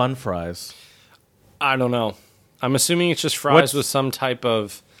 What are fun fries? I don't know. I'm assuming it's just fries with some type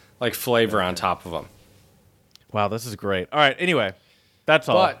of like flavor on top of them. Wow, this is great. All right, anyway, that's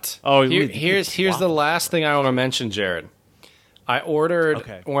all. But here's the last thing I want to mention, Jared. When I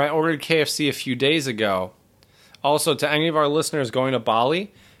ordered KFC a few days ago. Also, to any of our listeners going to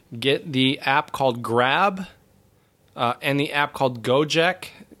Bali, get the app called Grab and the app called Gojek,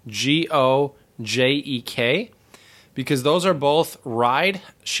 Gojek, because those are both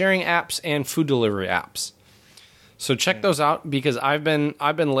ride-sharing apps and food delivery apps. So check those out because I've been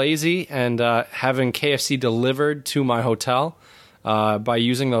lazy and having KFC delivered to my hotel by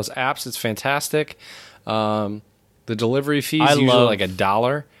using those apps. It's fantastic. The delivery fee is usually like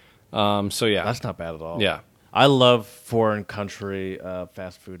 $1. So yeah, that's not bad at all. Yeah, I love foreign country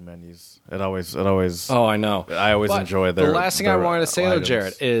fast food menus. It always. Oh, I know. I always enjoy their. The last thing I wanted to say though,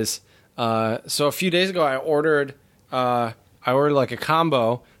 Jared, is so a few days ago I ordered like a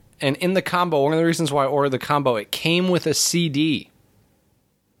combo, and in the combo, one of the reasons why I ordered the combo, it came with a CD.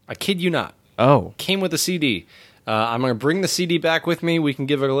 I kid you not. Oh, came with a CD. I'm going to bring the CD back with me. We can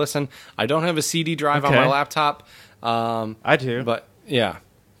give it a listen. I don't have a CD drive on my laptop. I do, but yeah,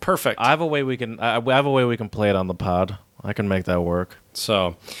 perfect. I have a way we can. I have a way we can play it on the pod. I can make that work.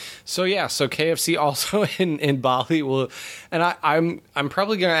 So KFC also in Bali will, and I'm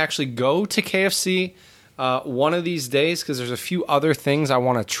probably going to actually go to KFC one of these days because there's a few other things I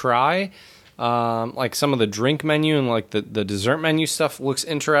want to try. Like some of the drink menu and like the dessert menu stuff looks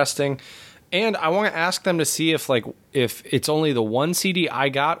interesting. And I want to ask them to see if it's only the one CD I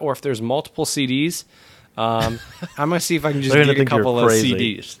got or if there's multiple CDs. I'm going to see if I can just get a couple of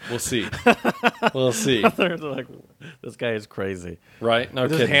CDs. We'll see. We'll see. They're like, this guy is crazy. Right? No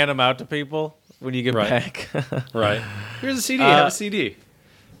just kidding. Hand them out to people when you get back. Right. Here's a CD. Have a CD.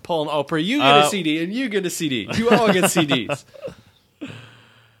 Pull an Oprah. You get a CD and you get a CD. You all get CDs.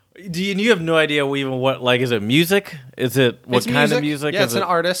 You have no idea what like, is it music? Is it what kind music. Of music? Yeah, it's an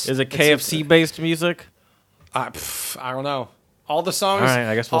artist. Is it KFC based music? I don't know. All the songs. All right,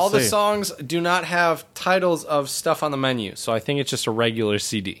 I guess we'll see. The songs do not have titles of stuff on the menu, so I think it's just a regular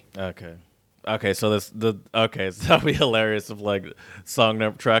CD. Okay. So so that'd be hilarious if like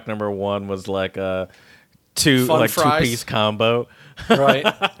track number 1 was like a two-piece combo, right?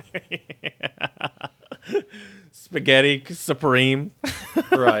 Spaghetti supreme.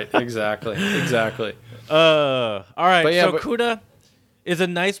 Right, exactly. All right, so Kuta is a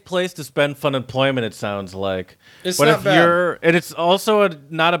nice place to spend fun employment, it sounds like. It's not bad. And it's also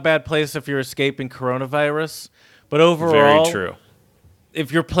not a bad place if you're escaping coronavirus. But overall, very true.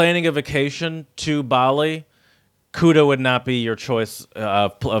 If you're planning a vacation to Bali, Kuta would not be your choice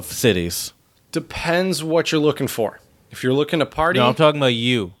of cities. Depends what you're looking for. If you're looking to party... No, I'm talking about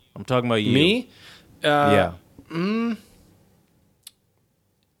you. Me? Yeah.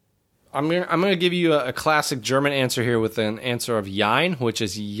 I'm gonna give you a classic German answer here with an answer of Jein, which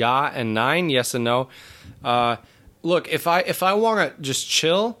is ja and nein, yes and no. Look, if I want to just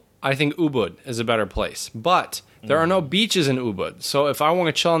chill, I think Ubud is a better place. But there are no beaches in Ubud, so if I want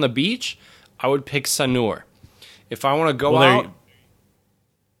to chill on the beach, I would pick Sanur. If I want to go out,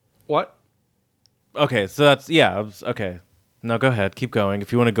 what? Okay, so that's okay. No, go ahead, keep going.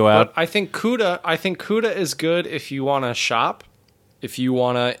 If you want to go out, but I think Kuta is good if you want to shop. If you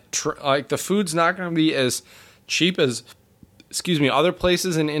want to, like, the food's not going to be as cheap as, other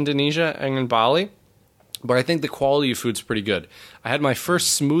places in Indonesia and in Bali, but I think the quality of food's pretty good. I had my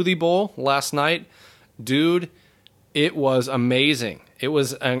first smoothie bowl last night. Dude, it was amazing. It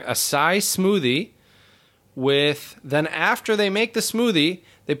was an acai smoothie then after they make the smoothie,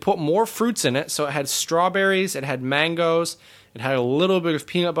 they put more fruits in it. So it had strawberries, it had mangoes, it had a little bit of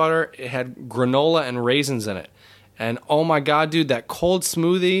peanut butter, it had granola and raisins in it. And oh my God, dude, that cold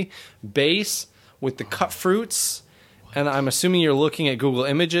smoothie base with the cut fruits, and I'm assuming you're looking at Google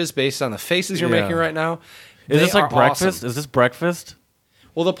Images based on the faces you're making right now. Is this like breakfast? Awesome. Is this breakfast?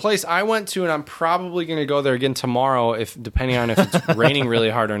 Well, the place I went to, and I'm probably going to go there again tomorrow, depending on if it's raining really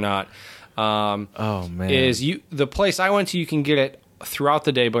hard or not. Oh man! Is the place I went to? You can get it throughout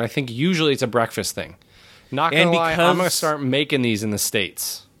the day, but I think usually it's a breakfast thing. Not gonna lie, I'm gonna start making these in the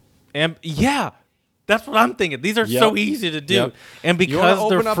States. And yeah. That's what I'm thinking. These are so easy to do. Yep. And because you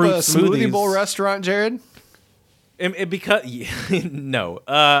they're open up fruit a smoothies, smoothie bowl restaurant, Jared? Because no,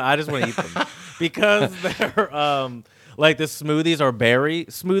 I just want to eat them because they're like the smoothies are berry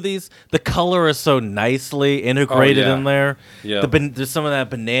smoothies. The color is so nicely integrated in there. Yeah, there's some of that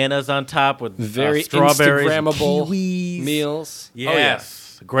bananas on top with very strawberries, Instagrammable kiwis. meals.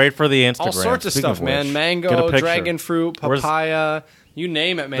 Yes, great for the Instagram. All sorts of Speaking stuff, which, man. get a Mango, picture. dragon fruit, papaya. You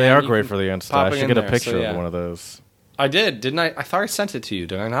name it, man. They are You great can for the Insta. pop I it should in get a there. picture So, yeah. of one of those. I did, didn't I? I thought I sent it to you.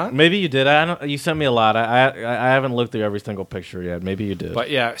 Did I not? Maybe you did. You sent me a lot. I haven't looked through every single picture yet. Maybe you did.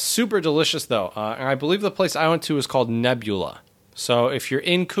 But yeah, super delicious though. And I believe the place I went to is called Nebula. So if you're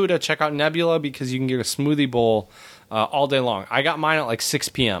in Kuta, check out Nebula because you can get a smoothie bowl all day long. I got mine at like 6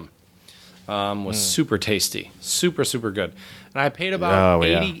 p.m. Was super tasty, super good. And I paid about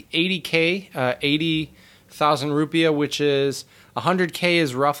 80K, 80,000 rupiah, which is 100K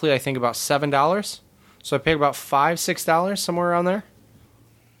is roughly I think about $7. So I paid about $5-6 somewhere around there.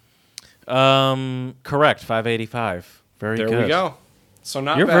 Correct. 585. Very good. There we go. So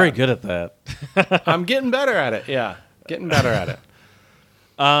not You're bad. very good at that. I'm getting better at it. Yeah, getting better at it.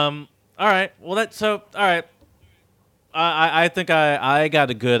 All right. Well, all right. I think I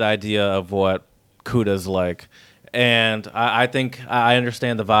got a good idea of what Kuta's like, and I think I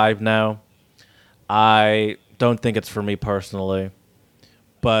understand the vibe now. I don't think it's for me personally,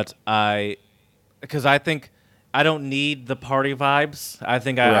 but because I think I don't need the party vibes. I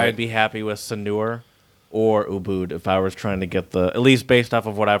think I'd be happy with Sanur or Ubud if I was trying to get at least based off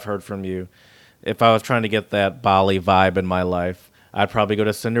of what I've heard from you, if I was trying to get that Bali vibe in my life, I'd probably go to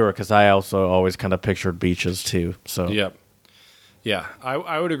Sanur because I also always kind of pictured beaches too. So Yep. Yeah,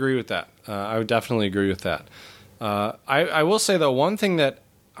 I would agree with that. I would definitely agree with that. I will say, though, one thing that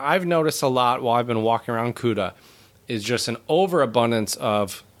I've noticed a lot while I've been walking around Kuta is just an overabundance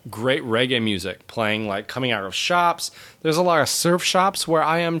of great reggae music playing, like coming out of shops. There's a lot of surf shops where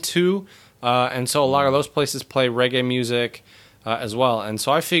I am too, and so a lot of those places play reggae music as well. And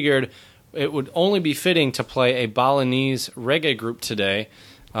so I figured it would only be fitting to play a Balinese reggae group today.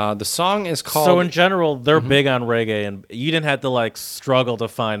 The song is called... So in general, they're big on reggae, and you didn't have to like struggle to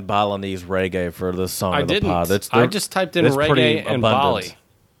find Balinese reggae for this song. I didn't. I just typed in reggae and Bali.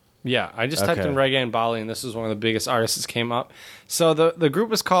 Yeah, I just typed in reggae and Bali, and this is one of the biggest artists that came up. So the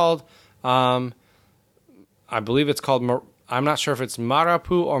group is called, I believe it's called, I'm not sure if it's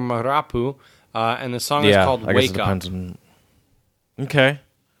Marapu or Marapu, and the song is called Wake Up. Okay.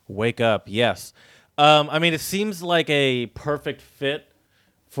 Wake Up, yes. I mean, it seems like a perfect fit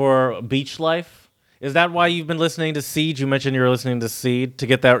for beach life. Is that why you've been listening to Seed? You mentioned you were listening to Seed to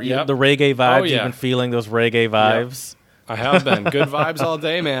get that the reggae vibes. You've been feeling those reggae vibes. Yep. I have been. Good vibes all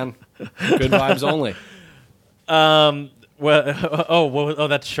day, man. Good vibes only. That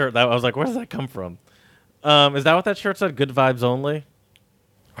shirt. I was like, where does that come from? Is that what that shirt said? Good vibes only?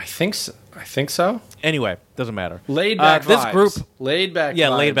 I think so. Anyway, doesn't matter. Laid back vibes. This group, laid back. Yeah,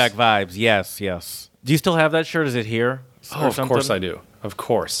 vibes. Laid back vibes. Yes. Do you still have that shirt? Is it here? Of course I do. Of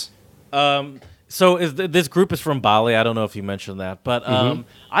course. So this group is from Bali. I don't know if you mentioned that, but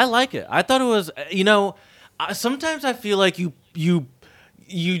I like it. I thought it was, sometimes I feel like you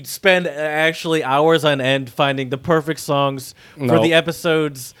spend actually hours on end finding the perfect songs for the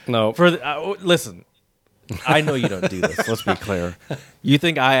episodes. No. Listen, I know you don't do this. Let's be clear. You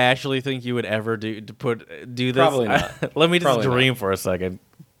think I actually think you would ever do this? Probably not. Let me just Probably dream not. for a second.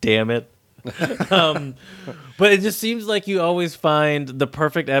 Damn it. But it just seems like you always find the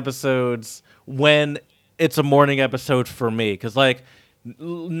perfect episodes when it's a morning episode for me, because like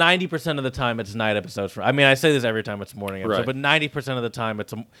 90% of the time it's night episodes for. I mean, I say this every time it's morning episode, but 90% of the time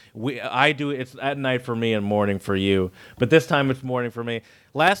it's it's at night for me and morning for you. But this time it's morning for me.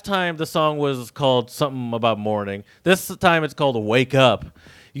 Last time the song was called something about morning. This time it's called Wake Up.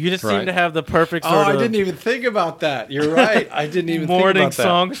 You just seem to have the perfect sort of... I didn't even think about that. You're right. I didn't even think about that. Morning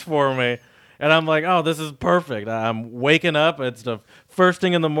songs for me. And I'm like, oh, this is perfect. I'm waking up. It's the first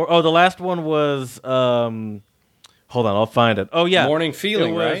thing in the morning. Oh, the last one was... hold on, I'll find it. Oh, yeah. Morning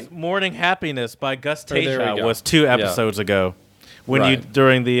Feeling, right? Morning Happiness by Gus there we Teja go. was 2 episodes ago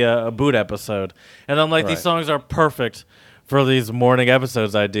during the boot episode. And I'm like, these songs are perfect for these morning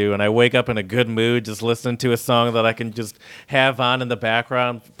episodes I do, and I wake up in a good mood just listening to a song that I can just have on in the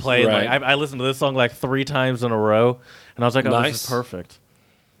background playing. Right. Like, I listened to this song like 3 times in a row, and I was like, oh, this is perfect.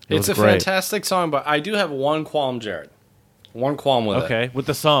 It's a fantastic song, but I do have one qualm, Jared. One qualm with it. Okay, with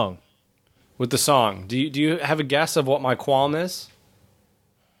the song. With the song. Do you have a guess of what my qualm is?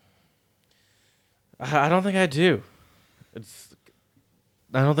 I don't think I do.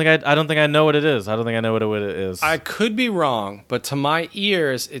 I don't think I know what it is. I don't think I know what it is. I could be wrong, but to my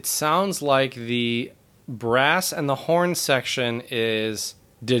ears, it sounds like the brass and the horn section is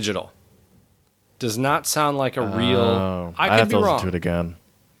digital. does not sound like a real. Oh, I I'd could have be to listen wrong. to it again.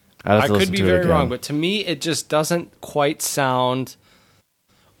 I could be very wrong, but to me, it just doesn't quite sound.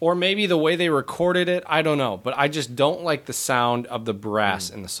 Or maybe the way they recorded it, I don't know. But I just don't like the sound of the brass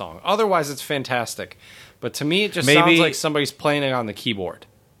in the song. Otherwise, it's fantastic. But to me, it just sounds like somebody's playing it on the keyboard.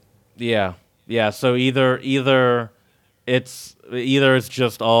 Yeah. So either it's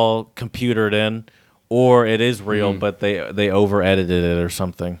just all computered in, or it is real, but they over edited it or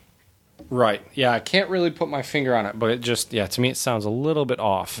something. Right. Yeah, I can't really put my finger on it, but it just to me it sounds a little bit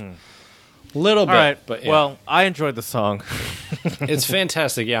off. Little bit. All right. But yeah. Well, I enjoyed the song. It's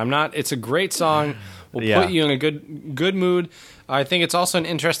fantastic. Yeah, it's a great song. Will Yeah. put you in a good mood. I think it's also an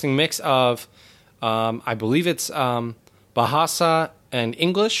interesting mix of I believe it's Bahasa and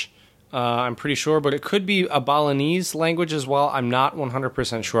English. I'm pretty sure, but it could be a Balinese language as well. I'm not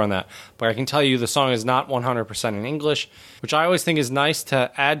 100% sure on that. But I can tell you the song is not 100% in English, which I always think is nice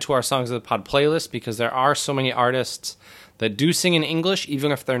to add to our Songs of the Pod playlist because there are so many artists that do sing in English,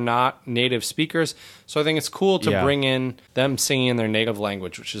 even if they're not native speakers. So I think it's cool to bring in them singing in their native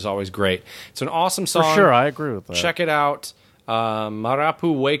language, which is always great. It's an awesome song. For sure, I agree with that. Check it out.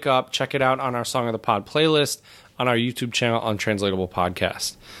 Marapu Wake Up. Check it out on our Song of the Pod playlist on our YouTube channel, Untranslatable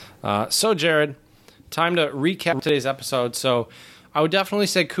Podcast. So, Jared, time to recap today's episode. So, I would definitely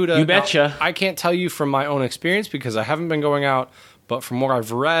say Kuta. You betcha. Now, I can't tell you from my own experience because I haven't been going out, but from what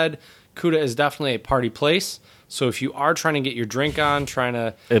I've read, Kuta is definitely a party place. So, if you are trying to get your drink on, trying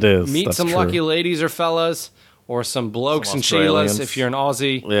to meet some lucky ladies or fellas, or some blokes and Sheilas if you're an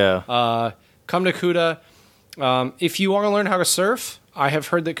Aussie, come to Kuta. If you want to learn how to surf, I have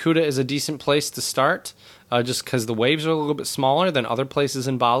heard that Kuta is a decent place to start. Just because the waves are a little bit smaller than other places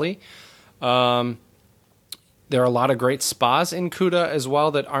in Bali. There are a lot of great spas in Kuta as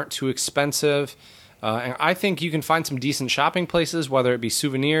well that aren't too expensive. And I think you can find some decent shopping places, whether it be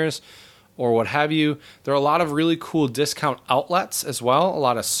souvenirs or what have you. There are a lot of really cool discount outlets as well, a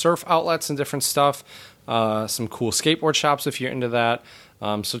lot of surf outlets and different stuff. Some cool skateboard shops if you're into that.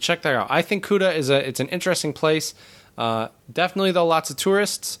 So check that out. I think Kuta it's an interesting place. Definitely, though, lots of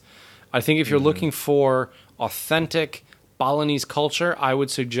tourists. I think if you're looking for authentic Balinese culture, I would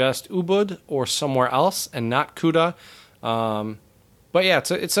suggest Ubud or somewhere else and not Kuta. But yeah,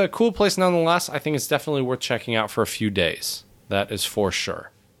 it's a cool place nonetheless. I think it's definitely worth checking out for a few days. That is for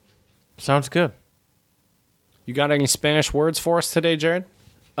sure. Sounds good. You got any Spanish words for us today, Jared?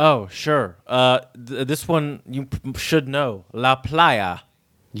 Oh, sure. This one you should know. La playa.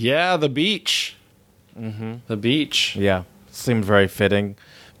 Yeah, the beach. Mm-hmm. The beach. Yeah, seemed very fitting.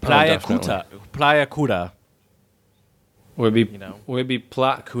 Playa Kuta. Playa Kuta. Would it be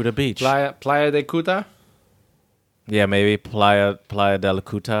Kuta Beach. Playa de Kuta? Yeah, maybe Playa del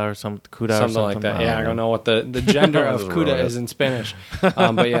Kuta or something like that. Yeah, I don't know what the gender of Kuta is in Spanish.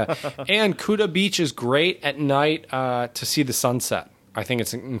 But yeah. And Kuta Beach is great at night to see the sunset. I think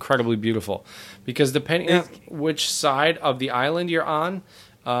it's incredibly beautiful. Because depending on which side of the island you're on,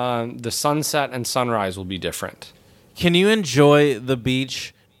 the sunset and sunrise will be different. Can you enjoy the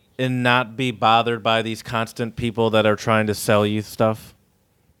beach and not be bothered by these constant people that are trying to sell you stuff?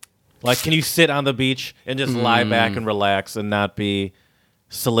 Like, can you sit on the beach and just lie back and relax and not be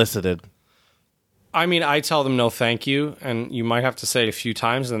solicited? I mean, I tell them no thank you, and you might have to say it a few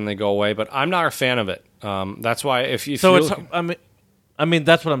times and then they go away, but I'm not a fan of it. That's why if so it's I mean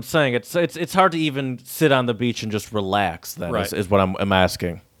that's what I'm saying. It's hard to even sit on the beach and just relax. Then right. is what I'm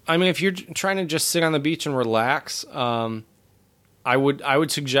asking. I mean, if you're trying to just sit on the beach and relax, I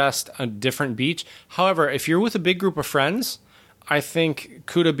would suggest a different beach. However, if you're with a big group of friends, I think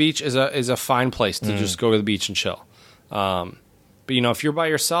Kuta Beach is a fine place to just go to the beach and chill. But if you're by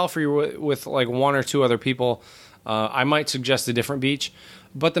yourself or you're with like one or two other people, I might suggest a different beach.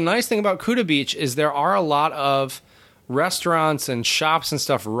 But the nice thing about Kuta Beach is there are a lot of restaurants and shops and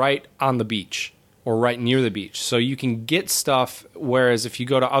stuff right on the beach or right near the beach. So you can get stuff, whereas if you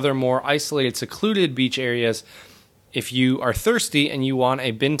go to other more isolated, secluded beach areas, if you are thirsty and you want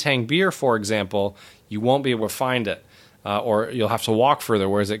a bintang beer, for example, you won't be able to find it. Or you'll have to walk further,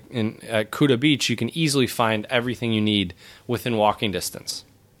 whereas at Kuta Beach, you can easily find everything you need within walking distance.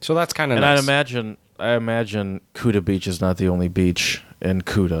 So that's kind of nice. And I imagine Kuta Beach is not the only beach in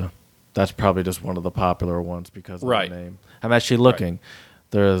Kuta. That's probably just one of the popular ones because of the name. I'm actually looking. Right.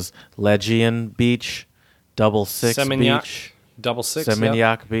 There's Legion Beach, Double Six Beach. Double Six,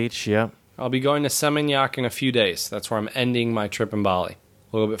 Seminyak Beach, yep. I'll be going to Seminyak in a few days. That's where I'm ending my trip in Bali.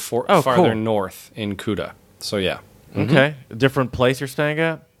 A little bit farther north in Kuta. So, yeah. Mm-hmm. Okay. A different place you're staying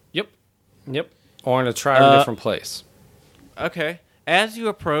at? Yep. I want to try a different place. Okay. As you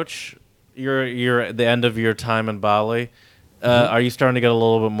approach the end of your time in Bali, Are you starting to get a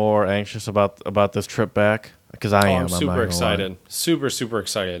little bit more anxious about this trip back? Because I am. I'm super excited. Super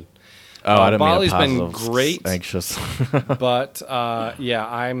excited. Oh, I didn't Bali's mean been great. Anxious. But yeah,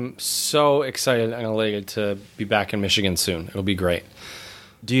 I'm so excited and elated to be back in Michigan soon. It'll be great.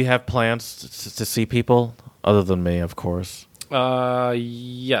 Do you have plans to see people other than me, of course?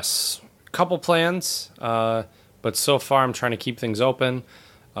 Yes, couple plans. But so far I'm trying to keep things open.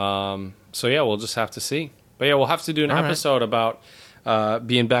 So yeah, we'll just have to see. But yeah, we'll have to do an episode about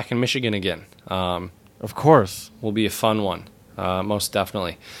being back in Michigan again. Of course, will be a fun one, most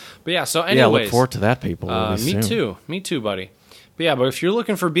definitely. But yeah, so anyways. Yeah, look forward to that, people. Me too, buddy. But yeah, but if you're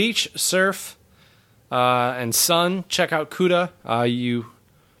looking for beach, surf, and sun, check out Kuta. You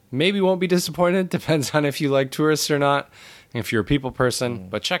maybe won't be disappointed. Depends on if you like tourists or not, if you're a people person.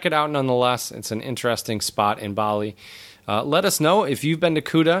 But check it out nonetheless. It's an interesting spot in Bali. Let us know if you've been to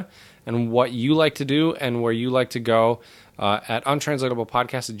Kuta and what you like to do and where you like to go at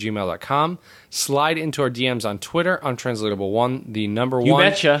untranslatablepodcast@gmail.com. Slide into our DMs on Twitter, untranslatable1, the number 1. You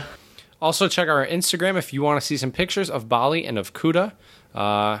betcha. Also, check out our Instagram if you want to see some pictures of Bali and of Kuta.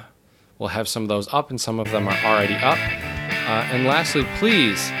 We'll have some of those up, and some of them are already up. And lastly,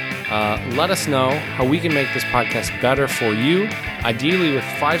 please let us know how we can make this podcast better for you, ideally with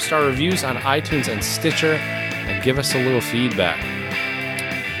 5-star reviews on iTunes and Stitcher, and give us a little feedback.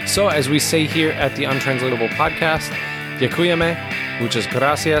 So, as we say here at the Untranslatable Podcast, Dziękujemy, muchas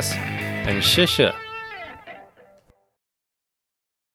gracias, and shisha.